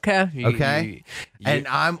man. Okay. Okay. And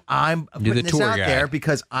I'm You're the putting this tour out guy. there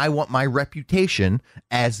because I want my reputation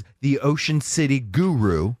as the Ocean City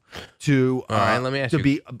guru to All right, let me ask to you-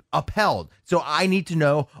 be upheld. So I need to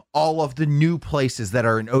know all of the new places that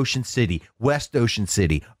are in Ocean City, West Ocean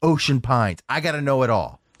City, Ocean Pines. I got to know it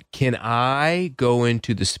all. Can I go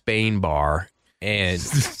into the Spain bar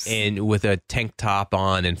and with a tank top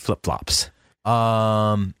on and flip flops?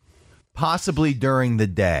 Possibly during the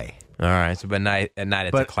day. All right, so at night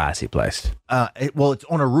it's a classy place. It's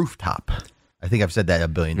on a rooftop. I think I've said that a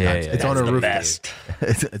billion times. Yeah, it's on a the rooftop. best.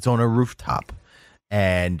 It's on a rooftop,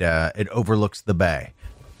 and it overlooks the bay.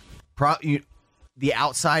 The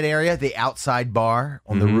outside area, the outside bar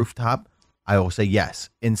on the rooftop, I will say yes.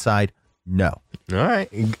 Inside, no. All right.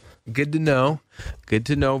 Good to know. Good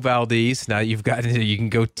to know, Valdez. Now you can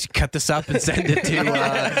go cut this up and send it to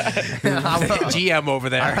GM over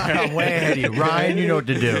there. I'm way ahead of you. Ryan, you know what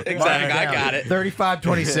to do. Exactly. Mark it down. I got it.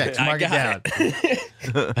 35-26. Mark it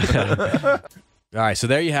down. All right, so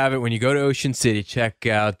there you have it. When you go to Ocean City, check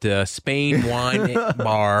out Spain Wine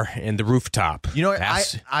Bar and the Rooftop. You know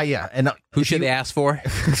what? Who should they ask for?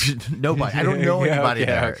 Nobody. I don't know anybody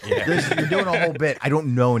there. You're doing a whole bit. I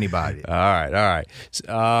don't know anybody. All right.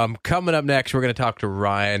 Coming up next, we're going to talk to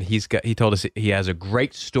Ryan. He told us he has a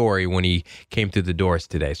great story when he came through the doors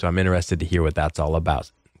today, so I'm interested to hear what that's all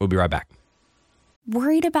about. We'll be right back.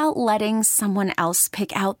 Worried about letting someone else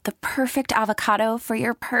pick out the perfect avocado for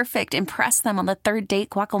your perfect impress them on the third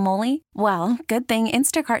date guacamole? Well, good thing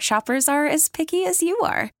Instacart shoppers are as picky as you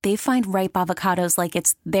are. They find ripe avocados like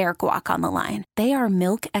it's their guac on the line. They are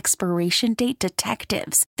milk expiration date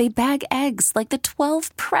detectives. They bag eggs like the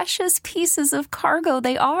 12 precious pieces of cargo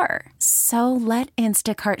they are. So let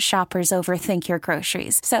Instacart shoppers overthink your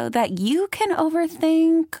groceries so that you can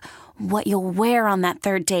overthink what you'll wear on that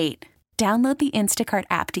third date. Download the Instacart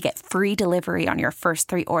app to get free delivery on your first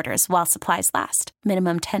 3 orders while supplies last.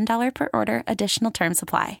 Minimum $10 per order. Additional terms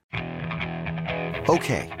apply.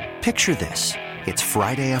 Okay, picture this. It's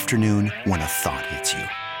Friday afternoon when a thought hits you.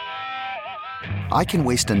 I can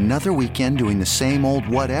waste another weekend doing the same old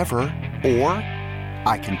whatever, or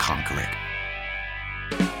I can conquer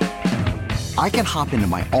it. I can hop into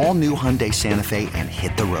my all-new Hyundai Santa Fe and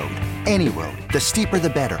hit the road. Any road. The steeper, the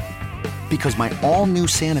better. Because my all-new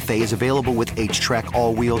Santa Fe is available with H-Track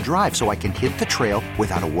all-wheel drive, so I can hit the trail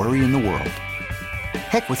without a worry in the world.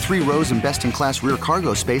 Heck, with 3 rows and best-in-class rear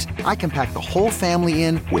cargo space, I can pack the whole family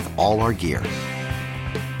in with all our gear.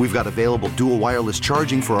 We've got available dual wireless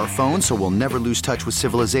charging for our phones, so we'll never lose touch with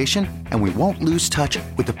civilization, and we won't lose touch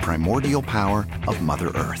with the primordial power of Mother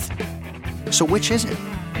Earth. So which is it?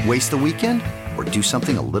 Waste the weekend or do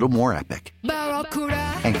something a little more epic?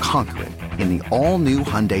 And conquer it in the all-new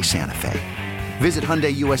Hyundai Santa Fe. Visit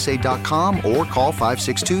HyundaiUSA.com or call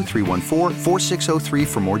 562-314-4603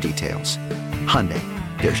 for more details. Hyundai,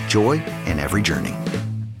 there's joy in every journey.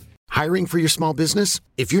 Hiring for your small business?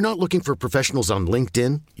 If you're not looking for professionals on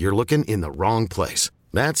LinkedIn, you're looking in the wrong place.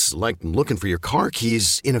 That's like looking for your car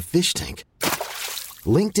keys in a fish tank.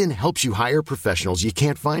 LinkedIn helps you hire professionals you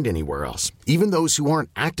can't find anywhere else, even those who aren't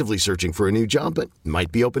actively searching for a new job but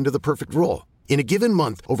might be open to the perfect role. In a given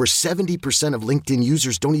month, over 70% of LinkedIn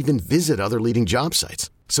users don't even visit other leading job sites.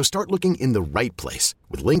 So start looking in the right place.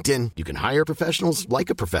 With LinkedIn, you can hire professionals like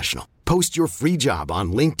a professional. Post your free job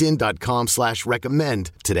on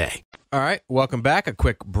linkedin.com/recommend today. All right, welcome back. A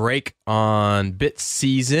quick break on bit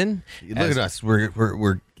season. Look at us.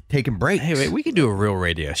 We're taking breaks. Hey, wait, we could do a real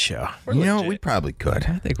radio show. We probably could.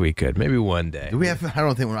 I think we could. Maybe one day. Do we have? I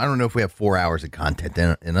don't know if we have 4 hours of content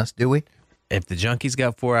in us. Do we? If the Junkies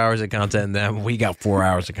got 4 hours of content in them, we got 4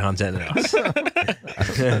 hours of content in us.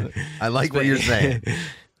 I like what you're saying.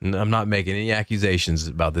 I'm not making any accusations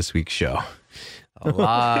about this week's show. A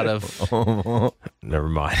lot of... Never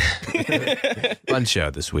mind. Fun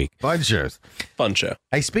show this week. Fun shows. Fun show.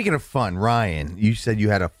 Hey, speaking of fun, Ryan, you said you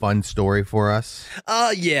had a fun story for us.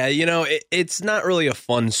 Yeah, it's not really a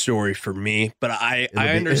fun story for me, but I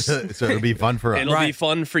understand. So it'll be fun for us. It'll be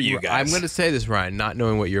fun for you guys. I'm going to say this, Ryan, not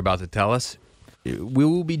knowing what you're about to tell us. We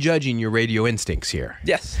will be judging your radio instincts here.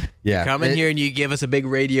 Yes. Yeah. Come in here and you give us a big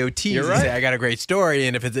radio tease. You're And right. say, I got a great story,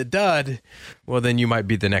 and if it's a dud, well, then you might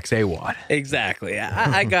be the next AWOD. Exactly.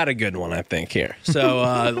 I got a good one, I think, here. So,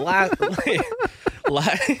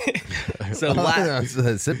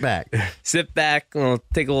 Sit back. Sit back,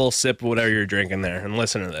 take a little sip of whatever you're drinking there, and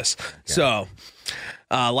listen to this. Okay. So,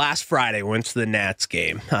 last Friday, went to the Nats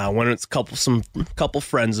game. Went with a couple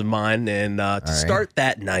friends of mine, and to start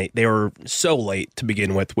that night, they were so late to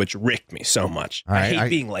begin with, which wrecked me so much. I hate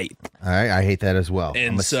being late. All right, I hate that as well.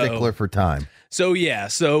 And I'm a stickler for time. So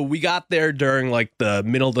we got there during like the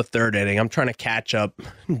middle of the third inning. I'm trying to catch up,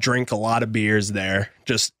 drink a lot of beers there.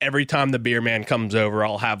 Just every time the beer man comes over,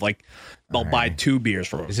 I'll buy 2 beers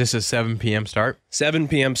from him. Is this a 7 p.m. start? 7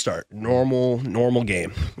 p.m. start. Normal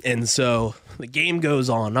game. And so the game goes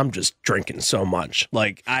on. I'm just drinking so much.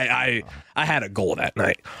 Like I had a goal that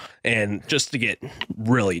night, and just to get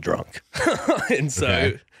really drunk. And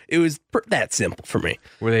so it was that simple for me.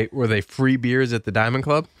 Were they free beers at the Diamond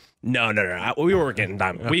Club? No. We weren't getting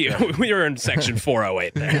diamond. We were in section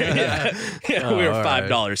 408 there. Yeah, we were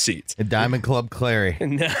 $5 seats. A Diamond Club Clary.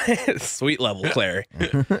 Sweet level Clary.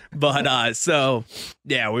 But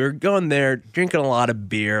we were going there, drinking a lot of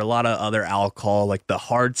beer, a lot of other alcohol, like the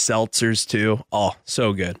hard seltzers too. Oh,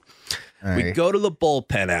 so good. We go to the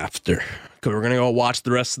bullpen after, because we're gonna go watch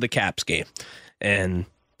the rest of the Caps game, and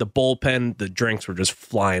the bullpen, the drinks were just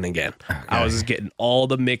flying again. Okay. I was just getting all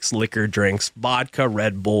the mixed liquor drinks, vodka,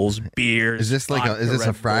 Red Bulls, beers. Is this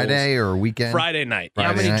a Friday or a weekend? Friday night.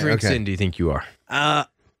 How many drinks in do you think you are?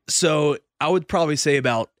 So I would probably say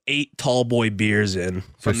about 8 tall boy beers in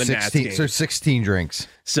from the Nats game. So 16 drinks.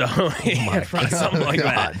 So something like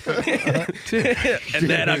that. And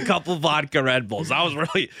then a couple vodka Red Bulls. I was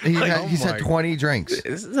really... He said 20 drinks.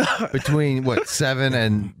 Between, 7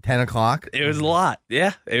 and 10 o'clock? It was a lot.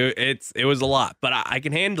 Yeah, it was a lot. But I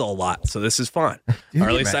can handle a lot, so this is fine. Or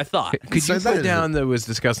at least I thought. Could you put down that was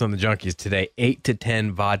discussed on the Junkies today, 8 to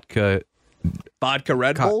 10 vodka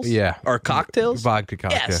Red Bulls? Yeah. Or cocktails? Vodka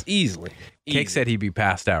cocktail. Yes, easily. Cake said he'd be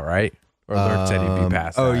passed out, right? Or Lurk said he'd be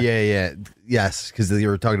passed out. Oh, yeah. Yes, because you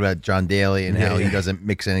were talking about John Daly and how he doesn't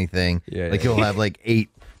mix anything. He'll have 8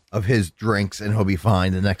 of his drinks and he'll be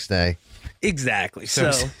fine the next day. Exactly.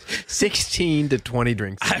 So 16 to 20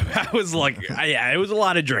 drinks. I was like, it was a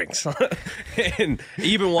lot of drinks. And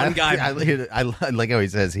even one guy. I like how he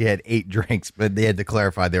says he had 8 drinks, but they had to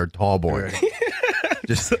clarify they were tall boys.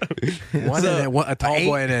 Just a tall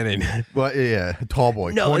boy in an inning. Well, yeah, tall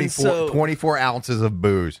boy. No, 24 ounces of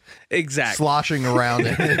booze. Exactly. Sloshing around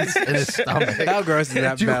in his stomach. How gross is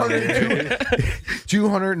that?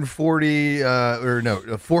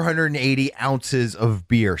 480 ounces of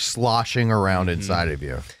beer sloshing around inside of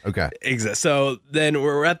you. Okay. Exactly. So then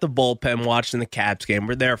we're at the bullpen watching the Caps game.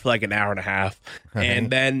 We're there for like an hour and a half. And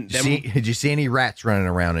then did you see any rats running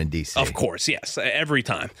around in DC? Of course, yes, every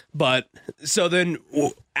time. But so then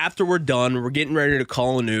after we're done, we're getting ready to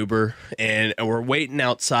call an Uber, and we're waiting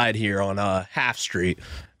outside here on Half Street,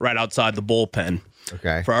 right outside the bullpen.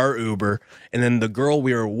 Okay. For our Uber. And then the girl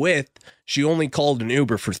we were with, she only called an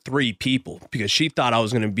Uber for 3 people because she thought I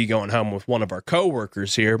was going to be going home with one of our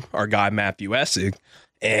coworkers here, our guy Matthew Essig,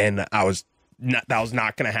 and that was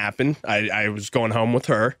not going to happen. I was going home with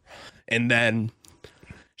her, and then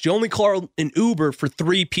She only called an Uber for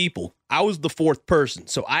 3 people. I was the 4th person.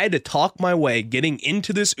 So I had to talk my way getting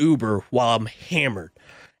into this Uber while I'm hammered.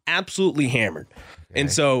 Absolutely hammered. Okay.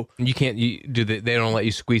 And so you can't, they don't let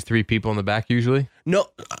you squeeze 3 people in the back usually? No,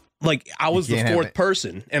 like I was the 4th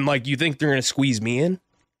person, and like you think they're going to squeeze me in?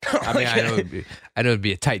 I mean, I know it'd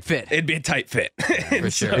be a tight fit. It'd be a tight fit. For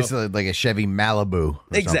sure. It's like a Chevy Malibu.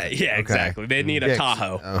 Exactly. Yeah, exactly. They need a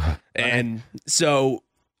Tahoe. And so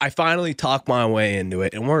I finally talked my way into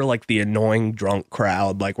it, and we're like the annoying drunk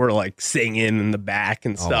crowd. Like we're like singing in the back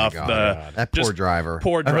and stuff. My God. That poor driver.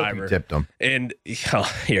 Poor driver. I hope you tipped him. And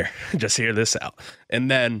here, just hear this out. And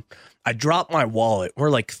then I dropped my wallet. We're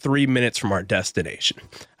like 3 minutes from our destination.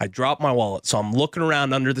 I dropped my wallet. So I'm looking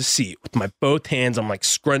around under the seat with my both hands. I'm like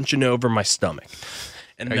scrunching over my stomach.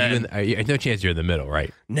 And no chance you're in the middle,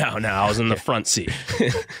 right? No, I was in the front seat.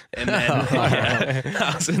 And then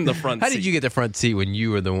I was in the front seat. How did you get the front seat when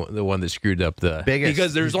you were the one that screwed up the biggest?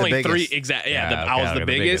 Because there's only 3 exactly. Yeah, I was the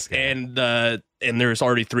biggest, and there's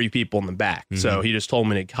already 3 people in the back. Mm-hmm. So he just told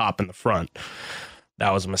me to hop in the front.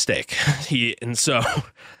 That was a mistake. So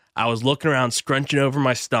I was looking around, scrunching over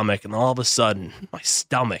my stomach, and all of a sudden, my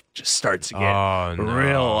stomach just starts to get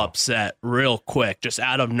real upset, real quick, just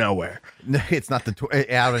out of nowhere. It's not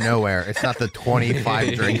out of nowhere. It's not the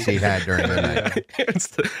 25 drinks he had during the night.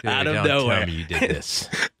 It's out of nowhere. Tell me you did this.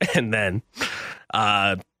 And then, so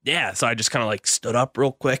I just kind of like stood up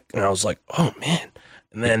real quick, and I was like, oh, man.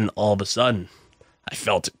 And then all of a sudden, I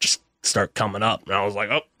felt it just start coming up, and I was like,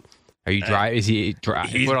 oh. Are you driving? Is he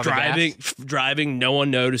driving? He's driving. No one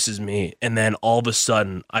notices me. And then all of a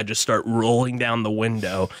sudden, I just start rolling down the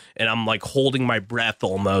window, and I'm like holding my breath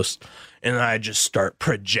almost. And then I just start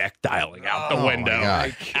projectiling out the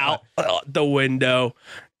window, out the window.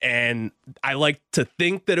 And I like to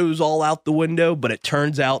think that it was all out the window, but it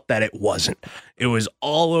turns out that it wasn't. It was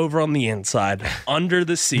all over on the inside, under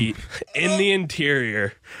the seat, in the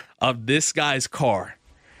interior of this guy's car.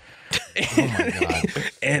 Oh my God.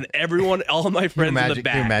 And everyone, all of my friends in the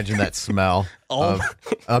back. Can you imagine that smell of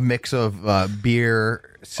a mix of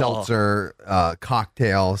beer, seltzer,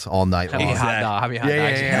 cocktails all night long? Exactly.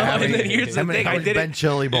 And then here's the thing. I did Ben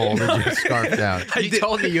Chili Bowl did you scarf down? You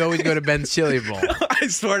told me you always go to Ben's Chili Bowl. I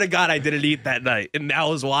swear to God, I didn't eat that night. And that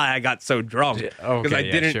was why I got so drunk. Because I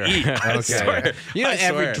didn't eat. I swear. You know,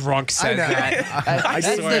 every drunk says that. I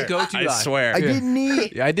swear. I didn't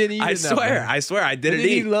eat. I didn't eat. I swear. I didn't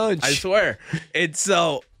eat lunch. I swear. And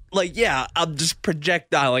so, I'm just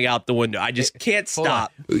projectiling out the window. I just can't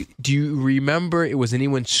stop. Do you remember was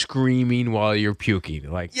anyone screaming while you're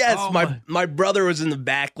puking? Yes, my brother was in the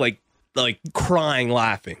back, like crying,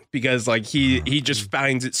 laughing because he just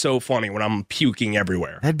finds it so funny when I'm puking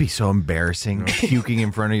everywhere. That'd be so embarrassing, puking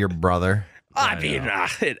in front of your brother. I mean,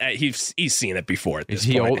 he's seen it before at this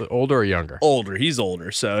point. Is he older or younger? Older. He's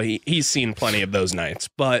older, so he's seen plenty of those nights.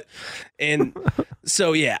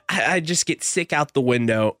 So yeah, I just get sick out the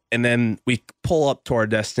window, and then we pull up to our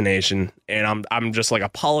destination, and I'm just like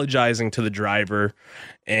apologizing to the driver,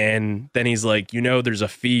 and then he's like, there's a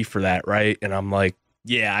fee for that, right? And I'm like,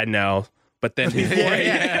 yeah, I know. But then before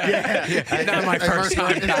it's not my first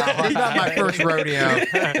time. It's not my first rodeo.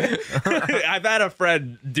 I've had a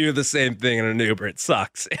friend do the same thing in an Uber. It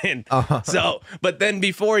sucks. And but then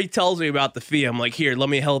before he tells me about the fee, I'm like, here, let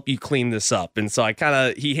me help you clean this up. And so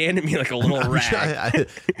he handed me like a little rag.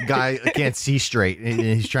 Guy can't see straight.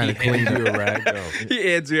 He's trying to clean you a rag.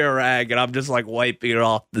 He hands me a rag, and I'm just like wiping it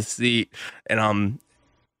off the seat. And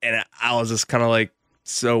I was just kind of like,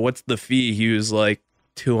 so what's the fee? He was like,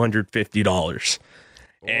 $250.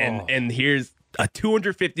 And here's a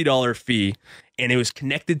 $250 fee, and it was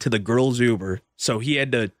connected to the girl's Uber, so he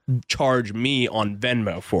had to charge me on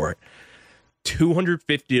Venmo for it.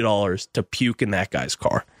 $250 to puke in that guy's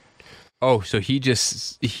car. Oh, so he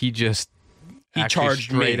charged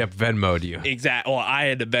straight me. Up Venmo'd you. Exactly. Well, I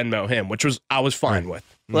had to Venmo him, which I was fine with.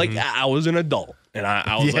 Like, I was an adult. And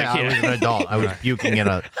I was I was an adult. I was puking in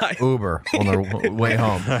a Uber on the way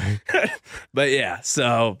home. But yeah,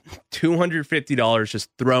 so $250 just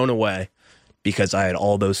thrown away because I had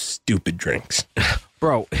all those stupid drinks.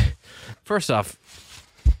 Bro, first off,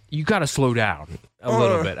 you got to slow down a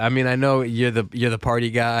little bit. I mean, I know you're the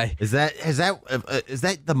party guy. Is that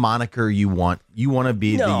the moniker you want? You want to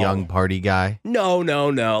be the young party guy? No.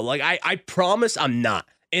 Like I promise I'm not.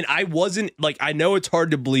 And I wasn't, I know it's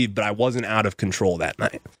hard to believe, but I wasn't out of control that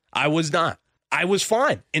night. I was not. I was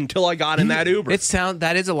fine until I got in that Uber.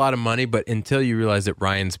 That is a lot of money, but until you realize that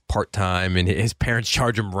Ryan's part-time and his parents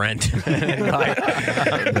charge him rent.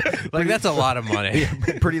 like that's a lot of money.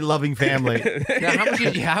 Pretty loving family. Now,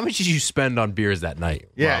 how much did you spend on beers that night?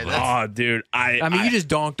 Yeah. Oh, dude. I mean, you just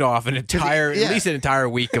donked off at least an entire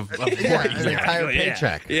week of work. An entire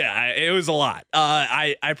paycheck. Yeah, it was a lot.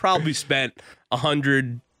 I probably spent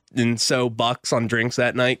 $100 and so bucks on drinks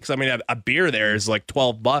that night, because I mean a beer there is like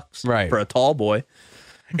 $12 for a tall boy.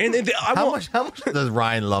 And how much does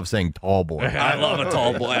Ryan love saying tall boy? I love a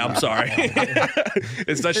tall boy. I'm sorry.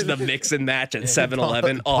 Especially the mix and match at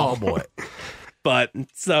 7-Eleven. Tall boy. But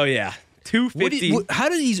so yeah. $250. How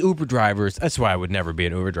do these Uber drivers? That's why I would never be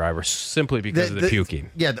an Uber driver, simply because of the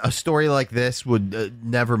puking. Yeah, a story like this would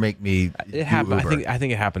never make me. It happens. I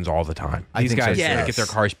think it happens all the time. These guys get their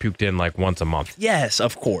cars puked in like once a month. Yes,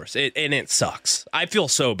 of course, and it sucks. I feel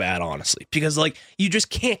so bad, honestly, because like you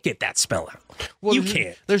just can't get that smell out. Well, you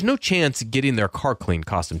can't. There's no chance getting their car cleaned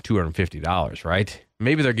cost them $250, right?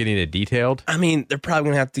 Maybe they're getting it detailed. I mean, they're probably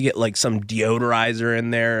going to have to get like some deodorizer in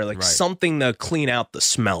there, or like something to clean out the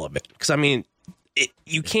smell of it. Because I mean,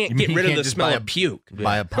 you can't get rid of the smell of puke.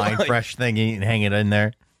 Buy a Pine Fresh thingy and hang it in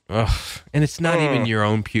there. Ugh. And it's not even your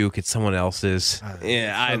own puke; it's someone else's.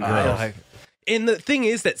 Yeah, I know. And the thing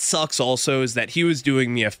is that sucks also is that he was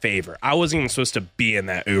doing me a favor. I wasn't even supposed to be in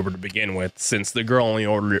that Uber to begin with, since the girl only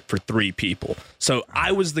ordered it for 3 people. So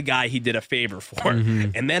I was the guy he did a favor for.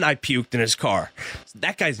 And then I puked in his car. So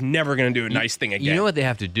that guy's never going to do a nice thing again. You know what they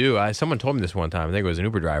have to do? Someone told me this one time. I think it was an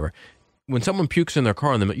Uber driver. When someone pukes in their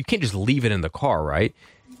car, you can't just leave it in the car, right?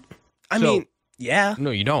 I mean, yeah.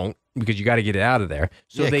 No, you don't, because you got to get it out of there.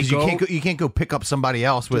 So you can't go pick up somebody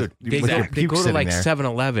else with your puke they go to sitting like there.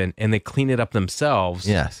 7-Eleven and they clean it up themselves.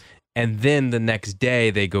 Yes. And then the next day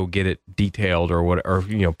they go get it detailed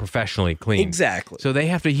or professionally cleaned. Exactly. So they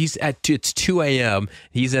have to. It's 2 a.m.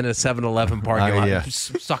 He's in a 7-Eleven parking lot,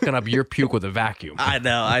 sucking up your puke with a vacuum. I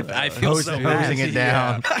know. I feel so bad. Hosing it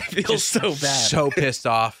down. I feel so bad. So pissed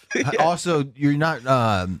off. Also, you're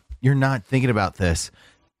not thinking about this.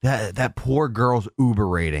 That poor girl's Uber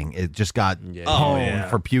rating, it just got pwned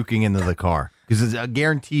for puking into the car. Because I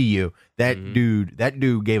guarantee you that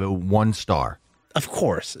dude gave it 1 star. Of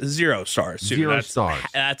course, 0 stars. Dude, 0 stars.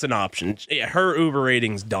 That's an option. Yeah, her Uber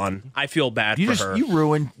rating's done. I feel bad for her. You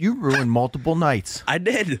ruined multiple nights. I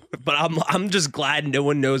did, but I'm just glad no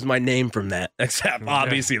one knows my name from that, except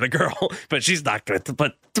obviously the girl. But she's not gonna.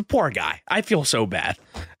 But the poor guy, I feel so bad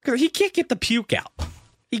because he can't get the puke out.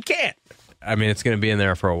 He can't. I mean, it's going to be in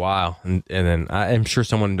there for a while, and then I'm sure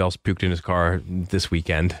someone else puked in his car this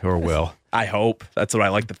weekend, or will. I hope. That's what I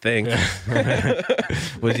like to think.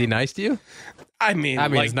 Was he nice to you? I mean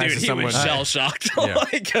like, nice dude, he was shell-shocked. Yeah.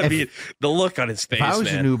 The look on his face, If I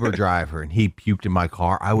was an Uber driver and he puked in my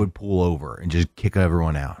car, I would pull over and just kick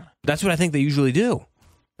everyone out. That's what I think they usually do.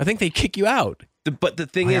 I think they kick you out. But the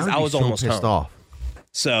thing is, I was almost pissed home. off.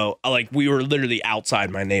 So, like, we were literally outside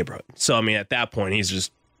my neighborhood. So, I mean, at that point, he's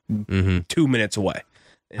just 2 minutes away.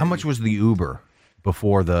 How much was the Uber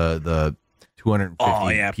before the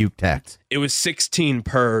 250 puke tax? It was 16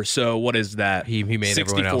 per. So what is that? He made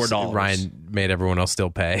everyone else. $64. Ryan made everyone else still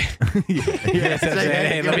pay.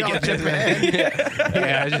 Hey, let me get chip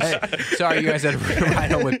in. Sorry, you guys had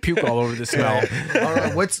Rhino with puke all over the smell. All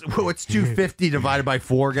right, what's 250 divided by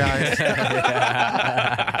 4, guys?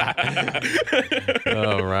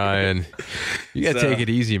 Oh, Ryan, you gotta take it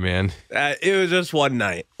easy, man. It was just one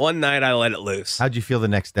night. One night I let it loose. How'd you feel the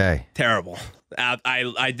next day? Terrible.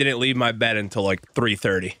 I didn't leave my bed until like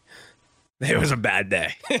 3:30. It was a bad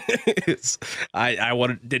day.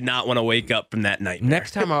 I did not want to wake up from that nightmare.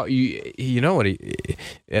 Next time out, you know what?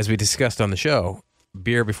 As we discussed on the show,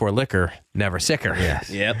 beer before liquor, never sicker. Yes.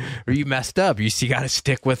 Yep. Or you messed up. You got to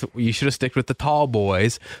stick with. You should have sticked with the tall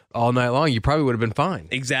boys all night long. You probably would have been fine.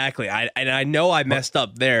 Exactly. I know I messed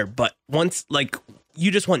up there, but once like. You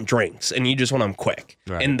just want drinks, and you just want them quick.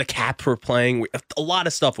 Right. And the Caps were playing. A lot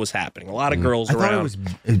of stuff was happening. A lot of girls around. I thought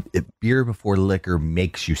it was beer before liquor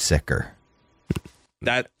makes you sicker.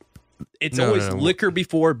 It's always liquor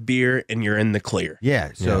before beer, and you're in the clear.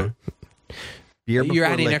 Yeah, so beer before you're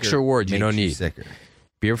adding liquor extra words you makes don't need. Sicker.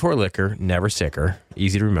 Beer before liquor, never sicker.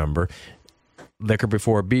 Easy to remember. Liquor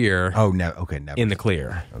before beer. Oh, no. Okay, never. In the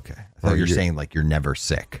clear. Okay. I thought you were saying like you're never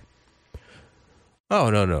sick. Oh,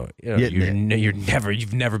 no.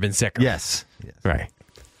 You've never been sicker. Yes. Right.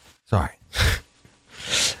 Sorry.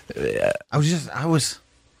 That was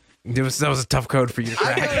a tough code for you to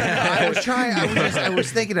crack. I was trying. I was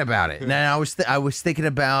thinking about it. And I was thinking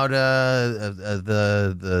about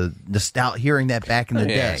the nostalgia, hearing that back in the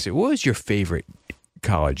day. So what was your favorite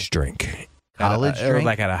college drink? College or drink?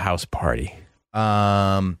 like at a house party?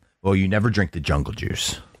 Well, you never drink the jungle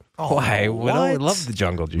juice. Why? what? I love the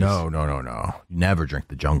jungle juice. No. You never drink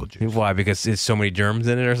the jungle juice. Why? Because it's so many germs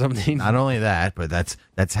in it or something? Not only that, but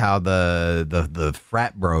that's how the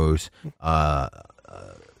frat bros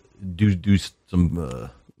do some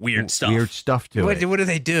Weird stuff. weird stuff to What it. do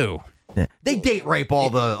they do? They date rape all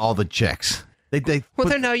the chicks. They Well, put-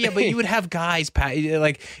 they're no, yeah, but you would have guys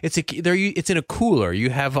like it's in a cooler. You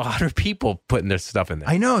have 100 people putting their stuff in there.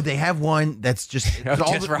 I know they have one that's just Oh,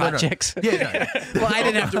 all just for hot chicks? Yeah, Well, I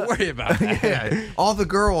didn't have to worry about that. yeah. All the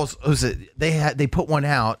girls they put one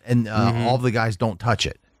out and all the guys don't touch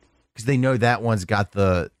it because they know that one's got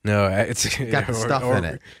the No, it's got the stuff in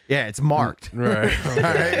it. Yeah, it's marked. Right. All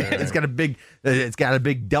right? It's got a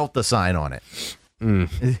big Delta sign on it.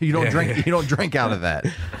 You don't drink out of that.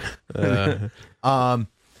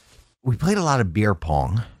 We played a lot of beer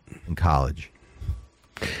pong in college.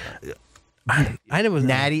 I know.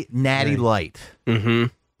 Natty Light. Mm-hmm.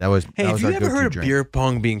 That was. Hey, that have was you our ever go-to heard of drink. beer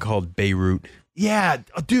pong being called Beirut? Yeah,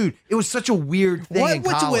 dude, it was such a weird thing. in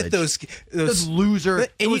What's college. with those Those loser? And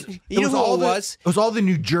It was, you it know was who all it the, was? It was all the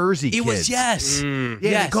New Jersey It kids. was yes. Yeah,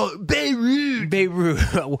 Yes. they call it Beirut. Beirut.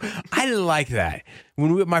 I didn't like that.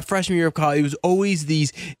 When my freshman year of college, it was always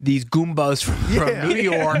these Goombas from New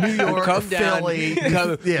York, come down, Philly.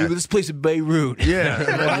 come, Yeah. this place is Beirut.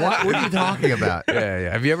 Yeah. what are you talking about?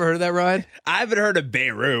 Yeah. Have you ever heard of that, Ryan? I haven't heard of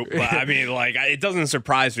Beirut, but I mean, like, it doesn't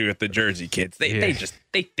surprise me with the Jersey kids.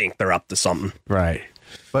 They think they're up to something. Right.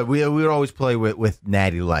 But we would always play with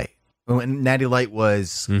Natty Light. When Natty Light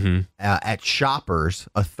was at Shoppers,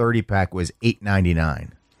 a 30-pack was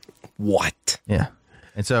 $8.99. What? Yeah,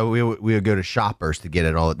 and so we would go to Shoppers to get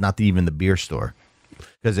it all, not even the beer store,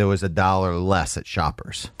 because it was $1 less at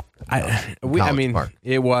Shoppers. College Park.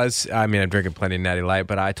 It was. I mean, I'm drinking plenty of Natty Light,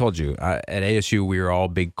 but I told you at ASU we were all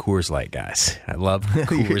big Coors Light guys. I love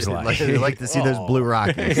Coors Light. You like to see those Blue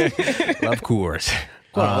Rockies. Love Coors.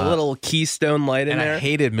 A little Keystone Light in And there. I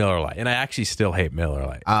hated Miller Lite, and I actually still hate Miller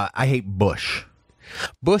Lite. I hate Busch.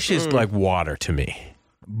 Busch is like water to me.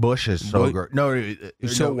 Busch is so Bu- good. No,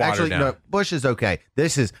 So watered actually, down. no. Busch is okay.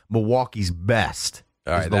 This is Milwaukee's best.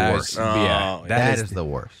 All Is right, the that worst. is- yeah, that is the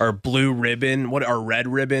worst. Or Blue Ribbon. Or Red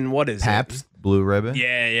Ribbon. What is Pabst Blue Ribbon. it?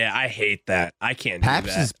 Yeah. I hate that. I can't Pabst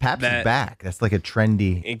do that. is Pabst is back. That's like a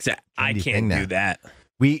trendy. Exactly. I trendy thing can't now. do that.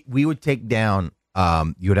 We would take down.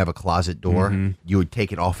 You would have a closet door. You would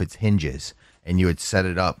take it off its hinges, and you would set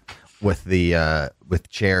it up with the with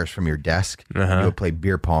chairs from your desk. You would play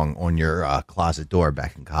beer pong on your closet door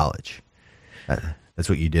back in college. That's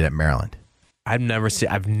what you did at Maryland. I've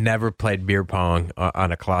never played beer pong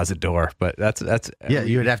on a closet door, but that's Yeah,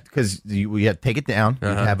 you would have because you had to take it down. You'd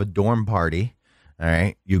have a dorm party. All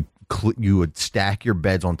right, you would stack your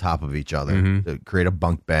beds on top of each other to create a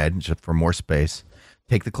bunk bed just for more space.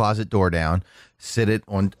 Take the closet door down, sit it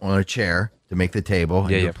on a chair to make the table.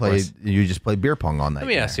 And of course. You just play beer pong all night. Let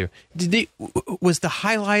me ask you: was the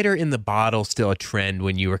highlighter in the bottle still a trend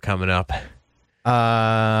when you were coming up?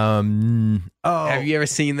 Have you ever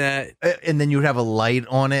seen that? And then you would have a light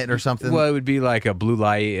on it or something. Well, it would be like a blue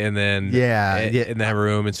light, and then in that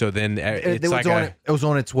room, and so then it's like it was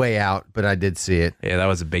on its way out, but I did see it. Yeah, that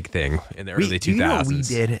was a big thing in the early 2000s. Do you know what we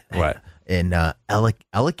did? What? In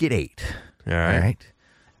Ellicott 8. All right.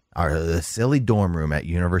 The silly dorm room at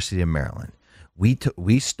University of Maryland.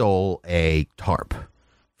 We stole a tarp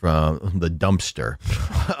from the dumpster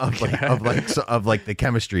of the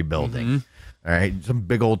chemistry building. All right, some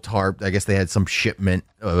big old tarp. I guess they had some shipment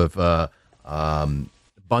of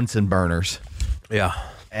Bunsen burners. Yeah.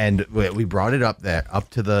 And we brought it up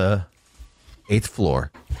to the 8th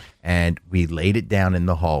floor, and we laid it down in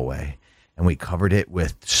the hallway, and we covered it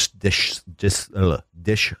with dish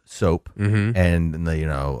soap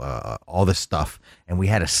and all this stuff, and we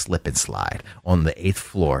had a slip and slide on the 8th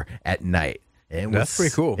floor at night. And That's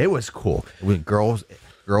pretty cool. It was cool.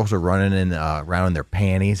 Girls are running around in their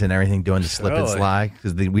panties and everything, doing the slip and Really? slide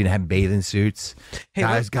because we didn't have bathing suits. Hey,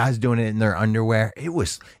 guys doing it in their underwear. It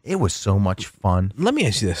was so much fun. Let me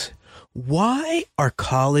ask you this: why are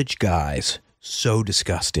college guys so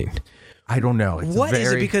disgusting? I don't know. It's What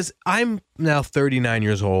is it? Because I'm now 39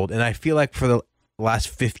 years old, and I feel like for the last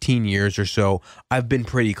 15 years or so, I've been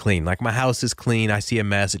pretty clean. Like my house is clean. I see a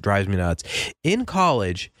mess. It drives me nuts. In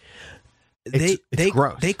college, It's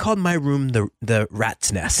gross. They called my room the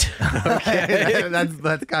rat's nest.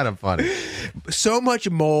 that's kind of funny. So much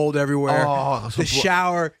mold everywhere. The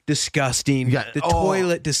shower disgusting. Yeah, The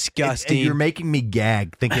toilet disgusting. And you're making me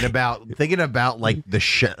gag thinking about like the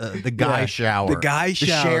guy shower, the guy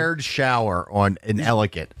shower. shared shower in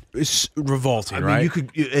Ellicott. It's revolting, I mean, right? you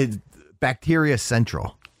could bacteria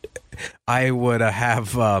central. I would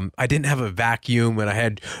have. I didn't have a vacuum, and I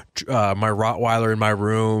had my Rottweiler in my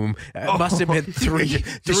room. It must have been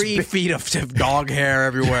 3 feet of dog hair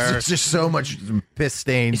everywhere. It's just so much piss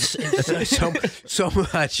stains. so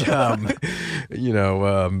much.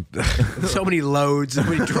 So many loads, so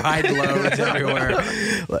many dried loads everywhere.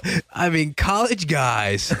 I mean, college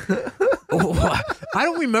guys. I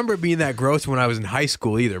don't remember it being that gross when I was in high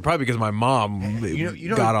school either. Probably because my mom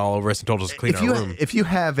got all over us and told us to clean our room. If you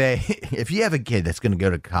have a kid that's going to go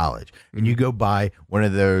to college and you go buy one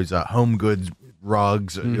of those Home Goods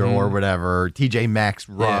rugs or whatever, TJ Maxx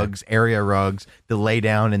rugs, area rugs to lay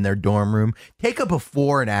down in their dorm room, take a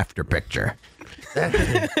before and after picture.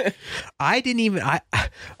 I didn't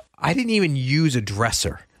even use a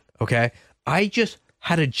dresser. Okay, I just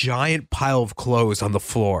had a giant pile of clothes on the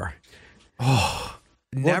floor. Oh,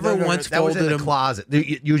 never once that was folded in the them. closet.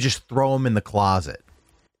 You just throw them in the closet.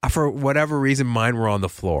 For whatever reason, mine were on the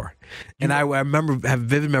floor. And I remember, have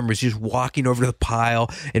vivid memories just walking over to the pile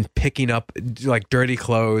and picking up like dirty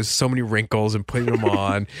clothes, so many wrinkles, and putting them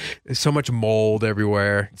on. So much mold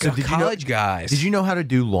everywhere. So college guys. Did you know how to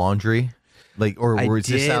do laundry? Or was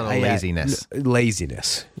this out of laziness?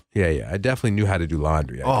 Laziness. Yeah. I definitely knew how to do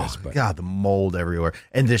laundry, I guess. But. God, the mold everywhere.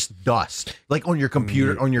 And this dust. Like on your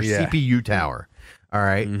computer, on your CPU tower. All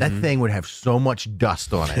right? That thing would have so much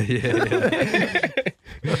dust on it.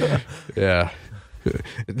 Yeah.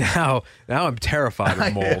 Now I'm terrified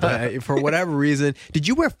of mold. For whatever reason. Did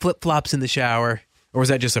you wear flip-flops in the shower? Or was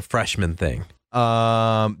that just a freshman thing?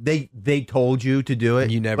 They told you to do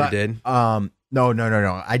it. You never did? No.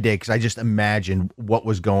 I did because I just imagined what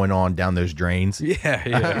was going on down those drains.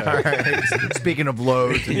 Yeah. Right. Speaking of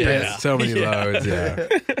loads and piss. So many loads, yeah.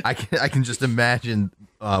 I can just imagine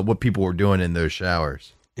what people were doing in those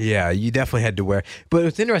showers. Yeah, you definitely had to wear. But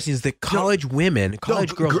what's interesting is that college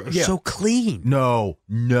girls are so clean. No.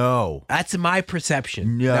 That's my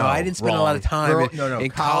perception. No, I didn't spend a lot of time in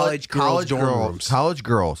college girls' dorm rooms. College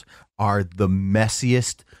girls are the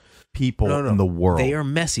messiest people in the world. They are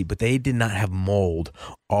messy, but they did not have mold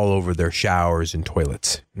all over their showers and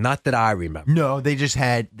toilets. Not that I remember. No, they just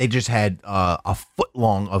had a foot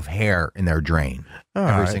long of hair in their drain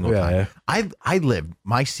every single time. Yeah. I lived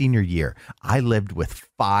my senior year. I lived with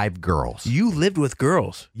 5 girls. You lived with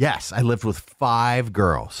girls? Yes, I lived with 5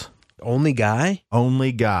 girls. Only guy?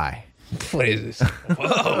 Only guy. What is this?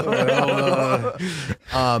 Whoa.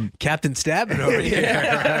 Captain Stabbing over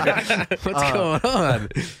here. What's going on?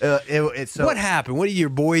 What happened? What, your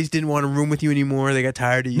boys didn't want to room with you anymore? They got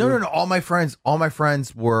tired of you? No. All my friends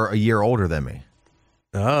were a year older than me.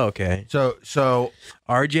 Oh, okay. So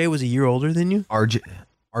RJ was a year older than you?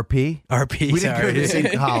 RP? RP, we didn't go to the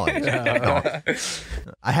same college. No.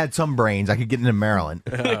 I had some brains. I could get into Maryland.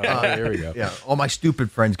 There we go. Yeah, all my stupid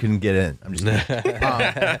friends couldn't get in. I'm just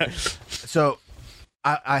kidding. So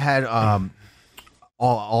I had all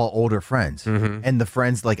older friends. And the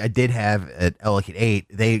friends like I did have at Ellicott 8,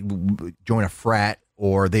 they joined a frat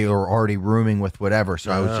or they were already rooming with whatever. So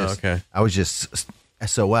I was just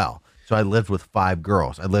SOL. So I lived with 5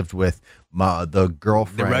 girls. I lived with the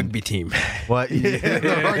girlfriend. The rugby team. What? Yeah, the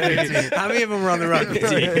rugby team. How many of them were on the rugby team?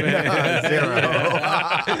 0.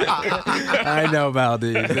 I know about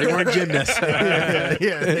these. They weren't gymnasts.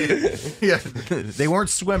 Yeah. They weren't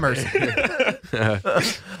swimmers.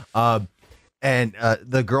 And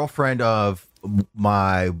the girlfriend of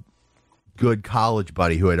my good college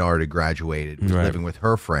buddy who had already graduated was living with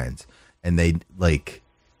her friends. And they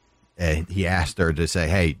he asked her to say,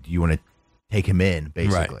 hey, do you want to take him in,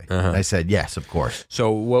 basically? Right. And I said, yes, of course. So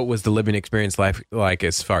what was the living experience like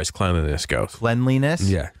as far as cleanliness goes? Cleanliness?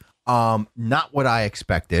 Yeah. Not what I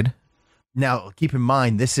expected. Now, keep in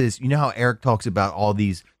mind, this is, you know how Eric talks about all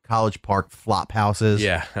these College Park flop houses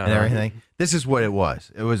and everything? This is what it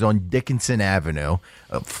was. It was on Dickinson Avenue,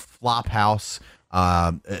 a flop house.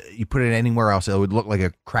 You put it anywhere else, it would look like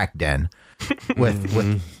a crack den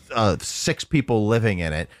with 6 people living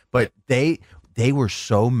in it. But they were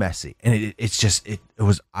so messy, and it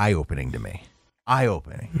was eye-opening to me.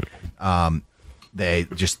 Eye-opening.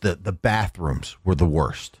 The bathrooms were the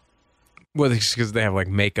worst. Well, it's because they have like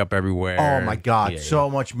makeup everywhere. Oh my God. So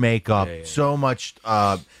much makeup, so much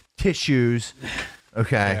tissues.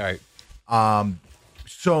 Okay. All right.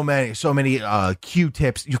 So many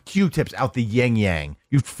Q-tips. Q-tips out the yin yang.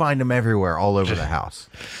 You'd find them everywhere, all over the house.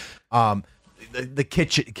 The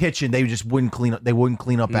kitchen, they just wouldn't clean up. They wouldn't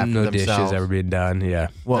clean up after themselves. No dishes ever being done. Yeah.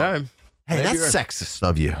 Well, hey, that's sexist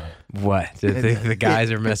of you. What? The guys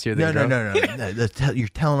are messier than girls? No. You're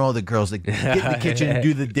telling all the girls to get in the kitchen and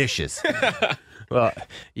do the dishes. Well,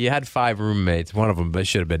 you had 5 roommates. One of them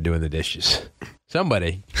should have been doing the dishes.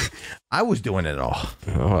 Somebody. I was doing it all.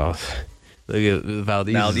 Oh, well, look at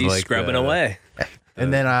Valdez. Valdez like scrubbing away.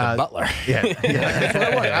 And then the butler. Yeah, that's what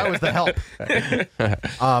I was. I was the help.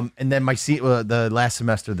 And then the last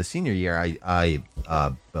semester of the senior year, I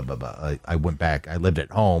went back. I lived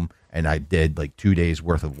at home, and I did like 2 days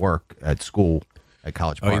worth of work at school at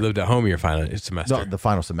College Park. Oh, you lived at home your final semester. No, the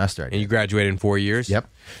final semester. And you graduated in 4 years? Yep.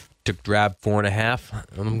 Took drab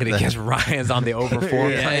 4.5. I'm going to guess Ryan's on the over 4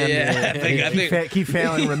 plan. Yeah, I think Keep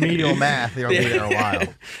failing remedial math. You'll be there a while.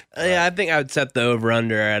 Yeah, I think I would set the over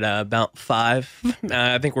under at about 5.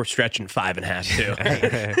 I think we're stretching 5.5 too.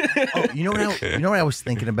 Oh, you know what I was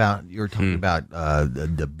thinking about? You were talking about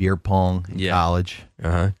the beer pong in college.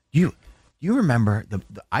 Uh-huh. You remember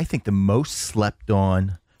I think the most slept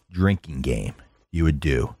on drinking game you would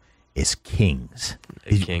do is Kings.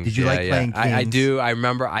 Did you like playing Kings? I do. I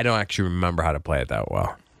remember. I don't actually remember how to play it that well.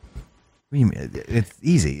 What do you mean? It's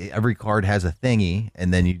easy. Every card has a thingy,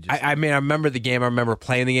 and then you just... I mean, I remember the game. I remember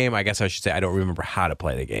playing the game. I guess I should say I don't remember how to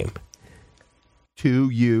play the game. 2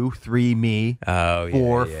 you, 3 me, 4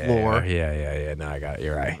 floor. Yeah. No, I got it.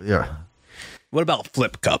 You're right. Yeah. What about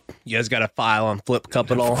Flip Cup? You guys got a file on Flip Cup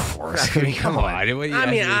at all? Of course. I mean, come on. I mean,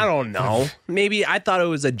 I don't know. Maybe I thought it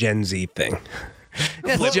was a Gen Z thing.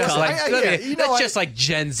 That's just like that's just like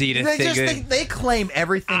Gen Z to think. They claim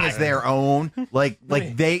everything is their own. Like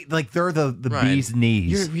they're the bee's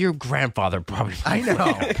knees. Your grandfather probably. I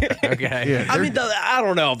know. Okay. Yeah, I mean, I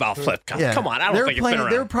don't know about Flip Cup. yeah. Come on, I don't think it's been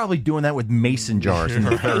around. They're probably doing that with mason jars in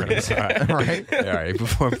the 30s. Right? All right.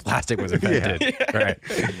 Before plastic was invented. Yeah. Right.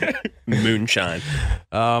 Moonshine.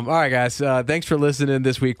 All right, guys. Thanks for listening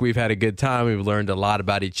this week. We've had a good time. We've learned a lot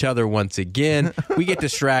about each other once again. We get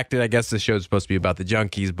distracted. I guess the show's supposed to be about the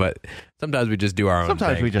Junkies, but sometimes we just do our own thing.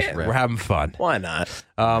 Sometimes we just rip. We're having fun. Why not?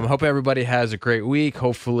 Hope everybody has a great week.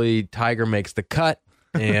 Hopefully Tiger makes the cut,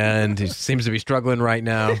 and he seems to be struggling right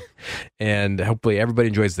now. And hopefully everybody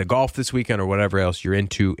enjoys the golf this weekend or whatever else you're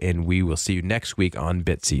into, and we will see you next week on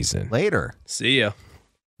Bit Season. Later. See ya.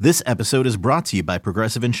 This episode is brought to you by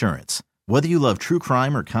Progressive Insurance. Whether you love true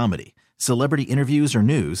crime or comedy, celebrity interviews or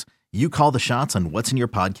news, you call the shots on what's in your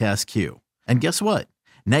podcast queue. And guess what?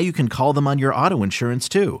 Now you can call them on your auto insurance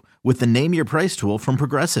too with the Name Your Price tool from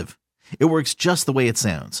Progressive. It works just the way it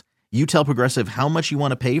sounds. You tell Progressive how much you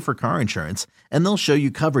want to pay for car insurance, and they'll show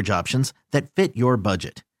you coverage options that fit your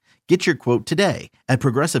budget. Get your quote today at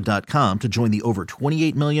Progressive.com to join the over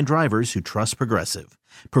 28 million drivers who trust Progressive.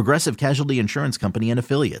 Progressive Casualty Insurance Company and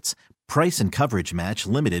Affiliates. Price and coverage match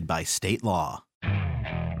limited by state law.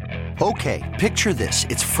 Okay, picture this.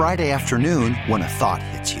 It's Friday afternoon when a thought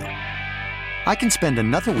hits you. I can spend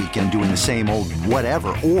another weekend doing the same old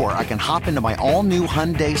whatever, or I can hop into my all-new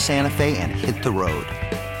Hyundai Santa Fe and hit the road.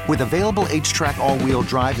 With available H-Track all-wheel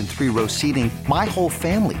drive and 3-row seating, my whole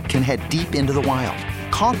family can head deep into the wild.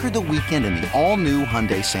 Conquer the weekend in the all-new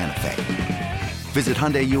Hyundai Santa Fe. Visit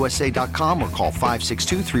HyundaiUSA.com or call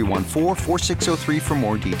 562-314-4603 for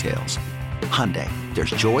more details. Hyundai,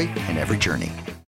 there's joy in every journey.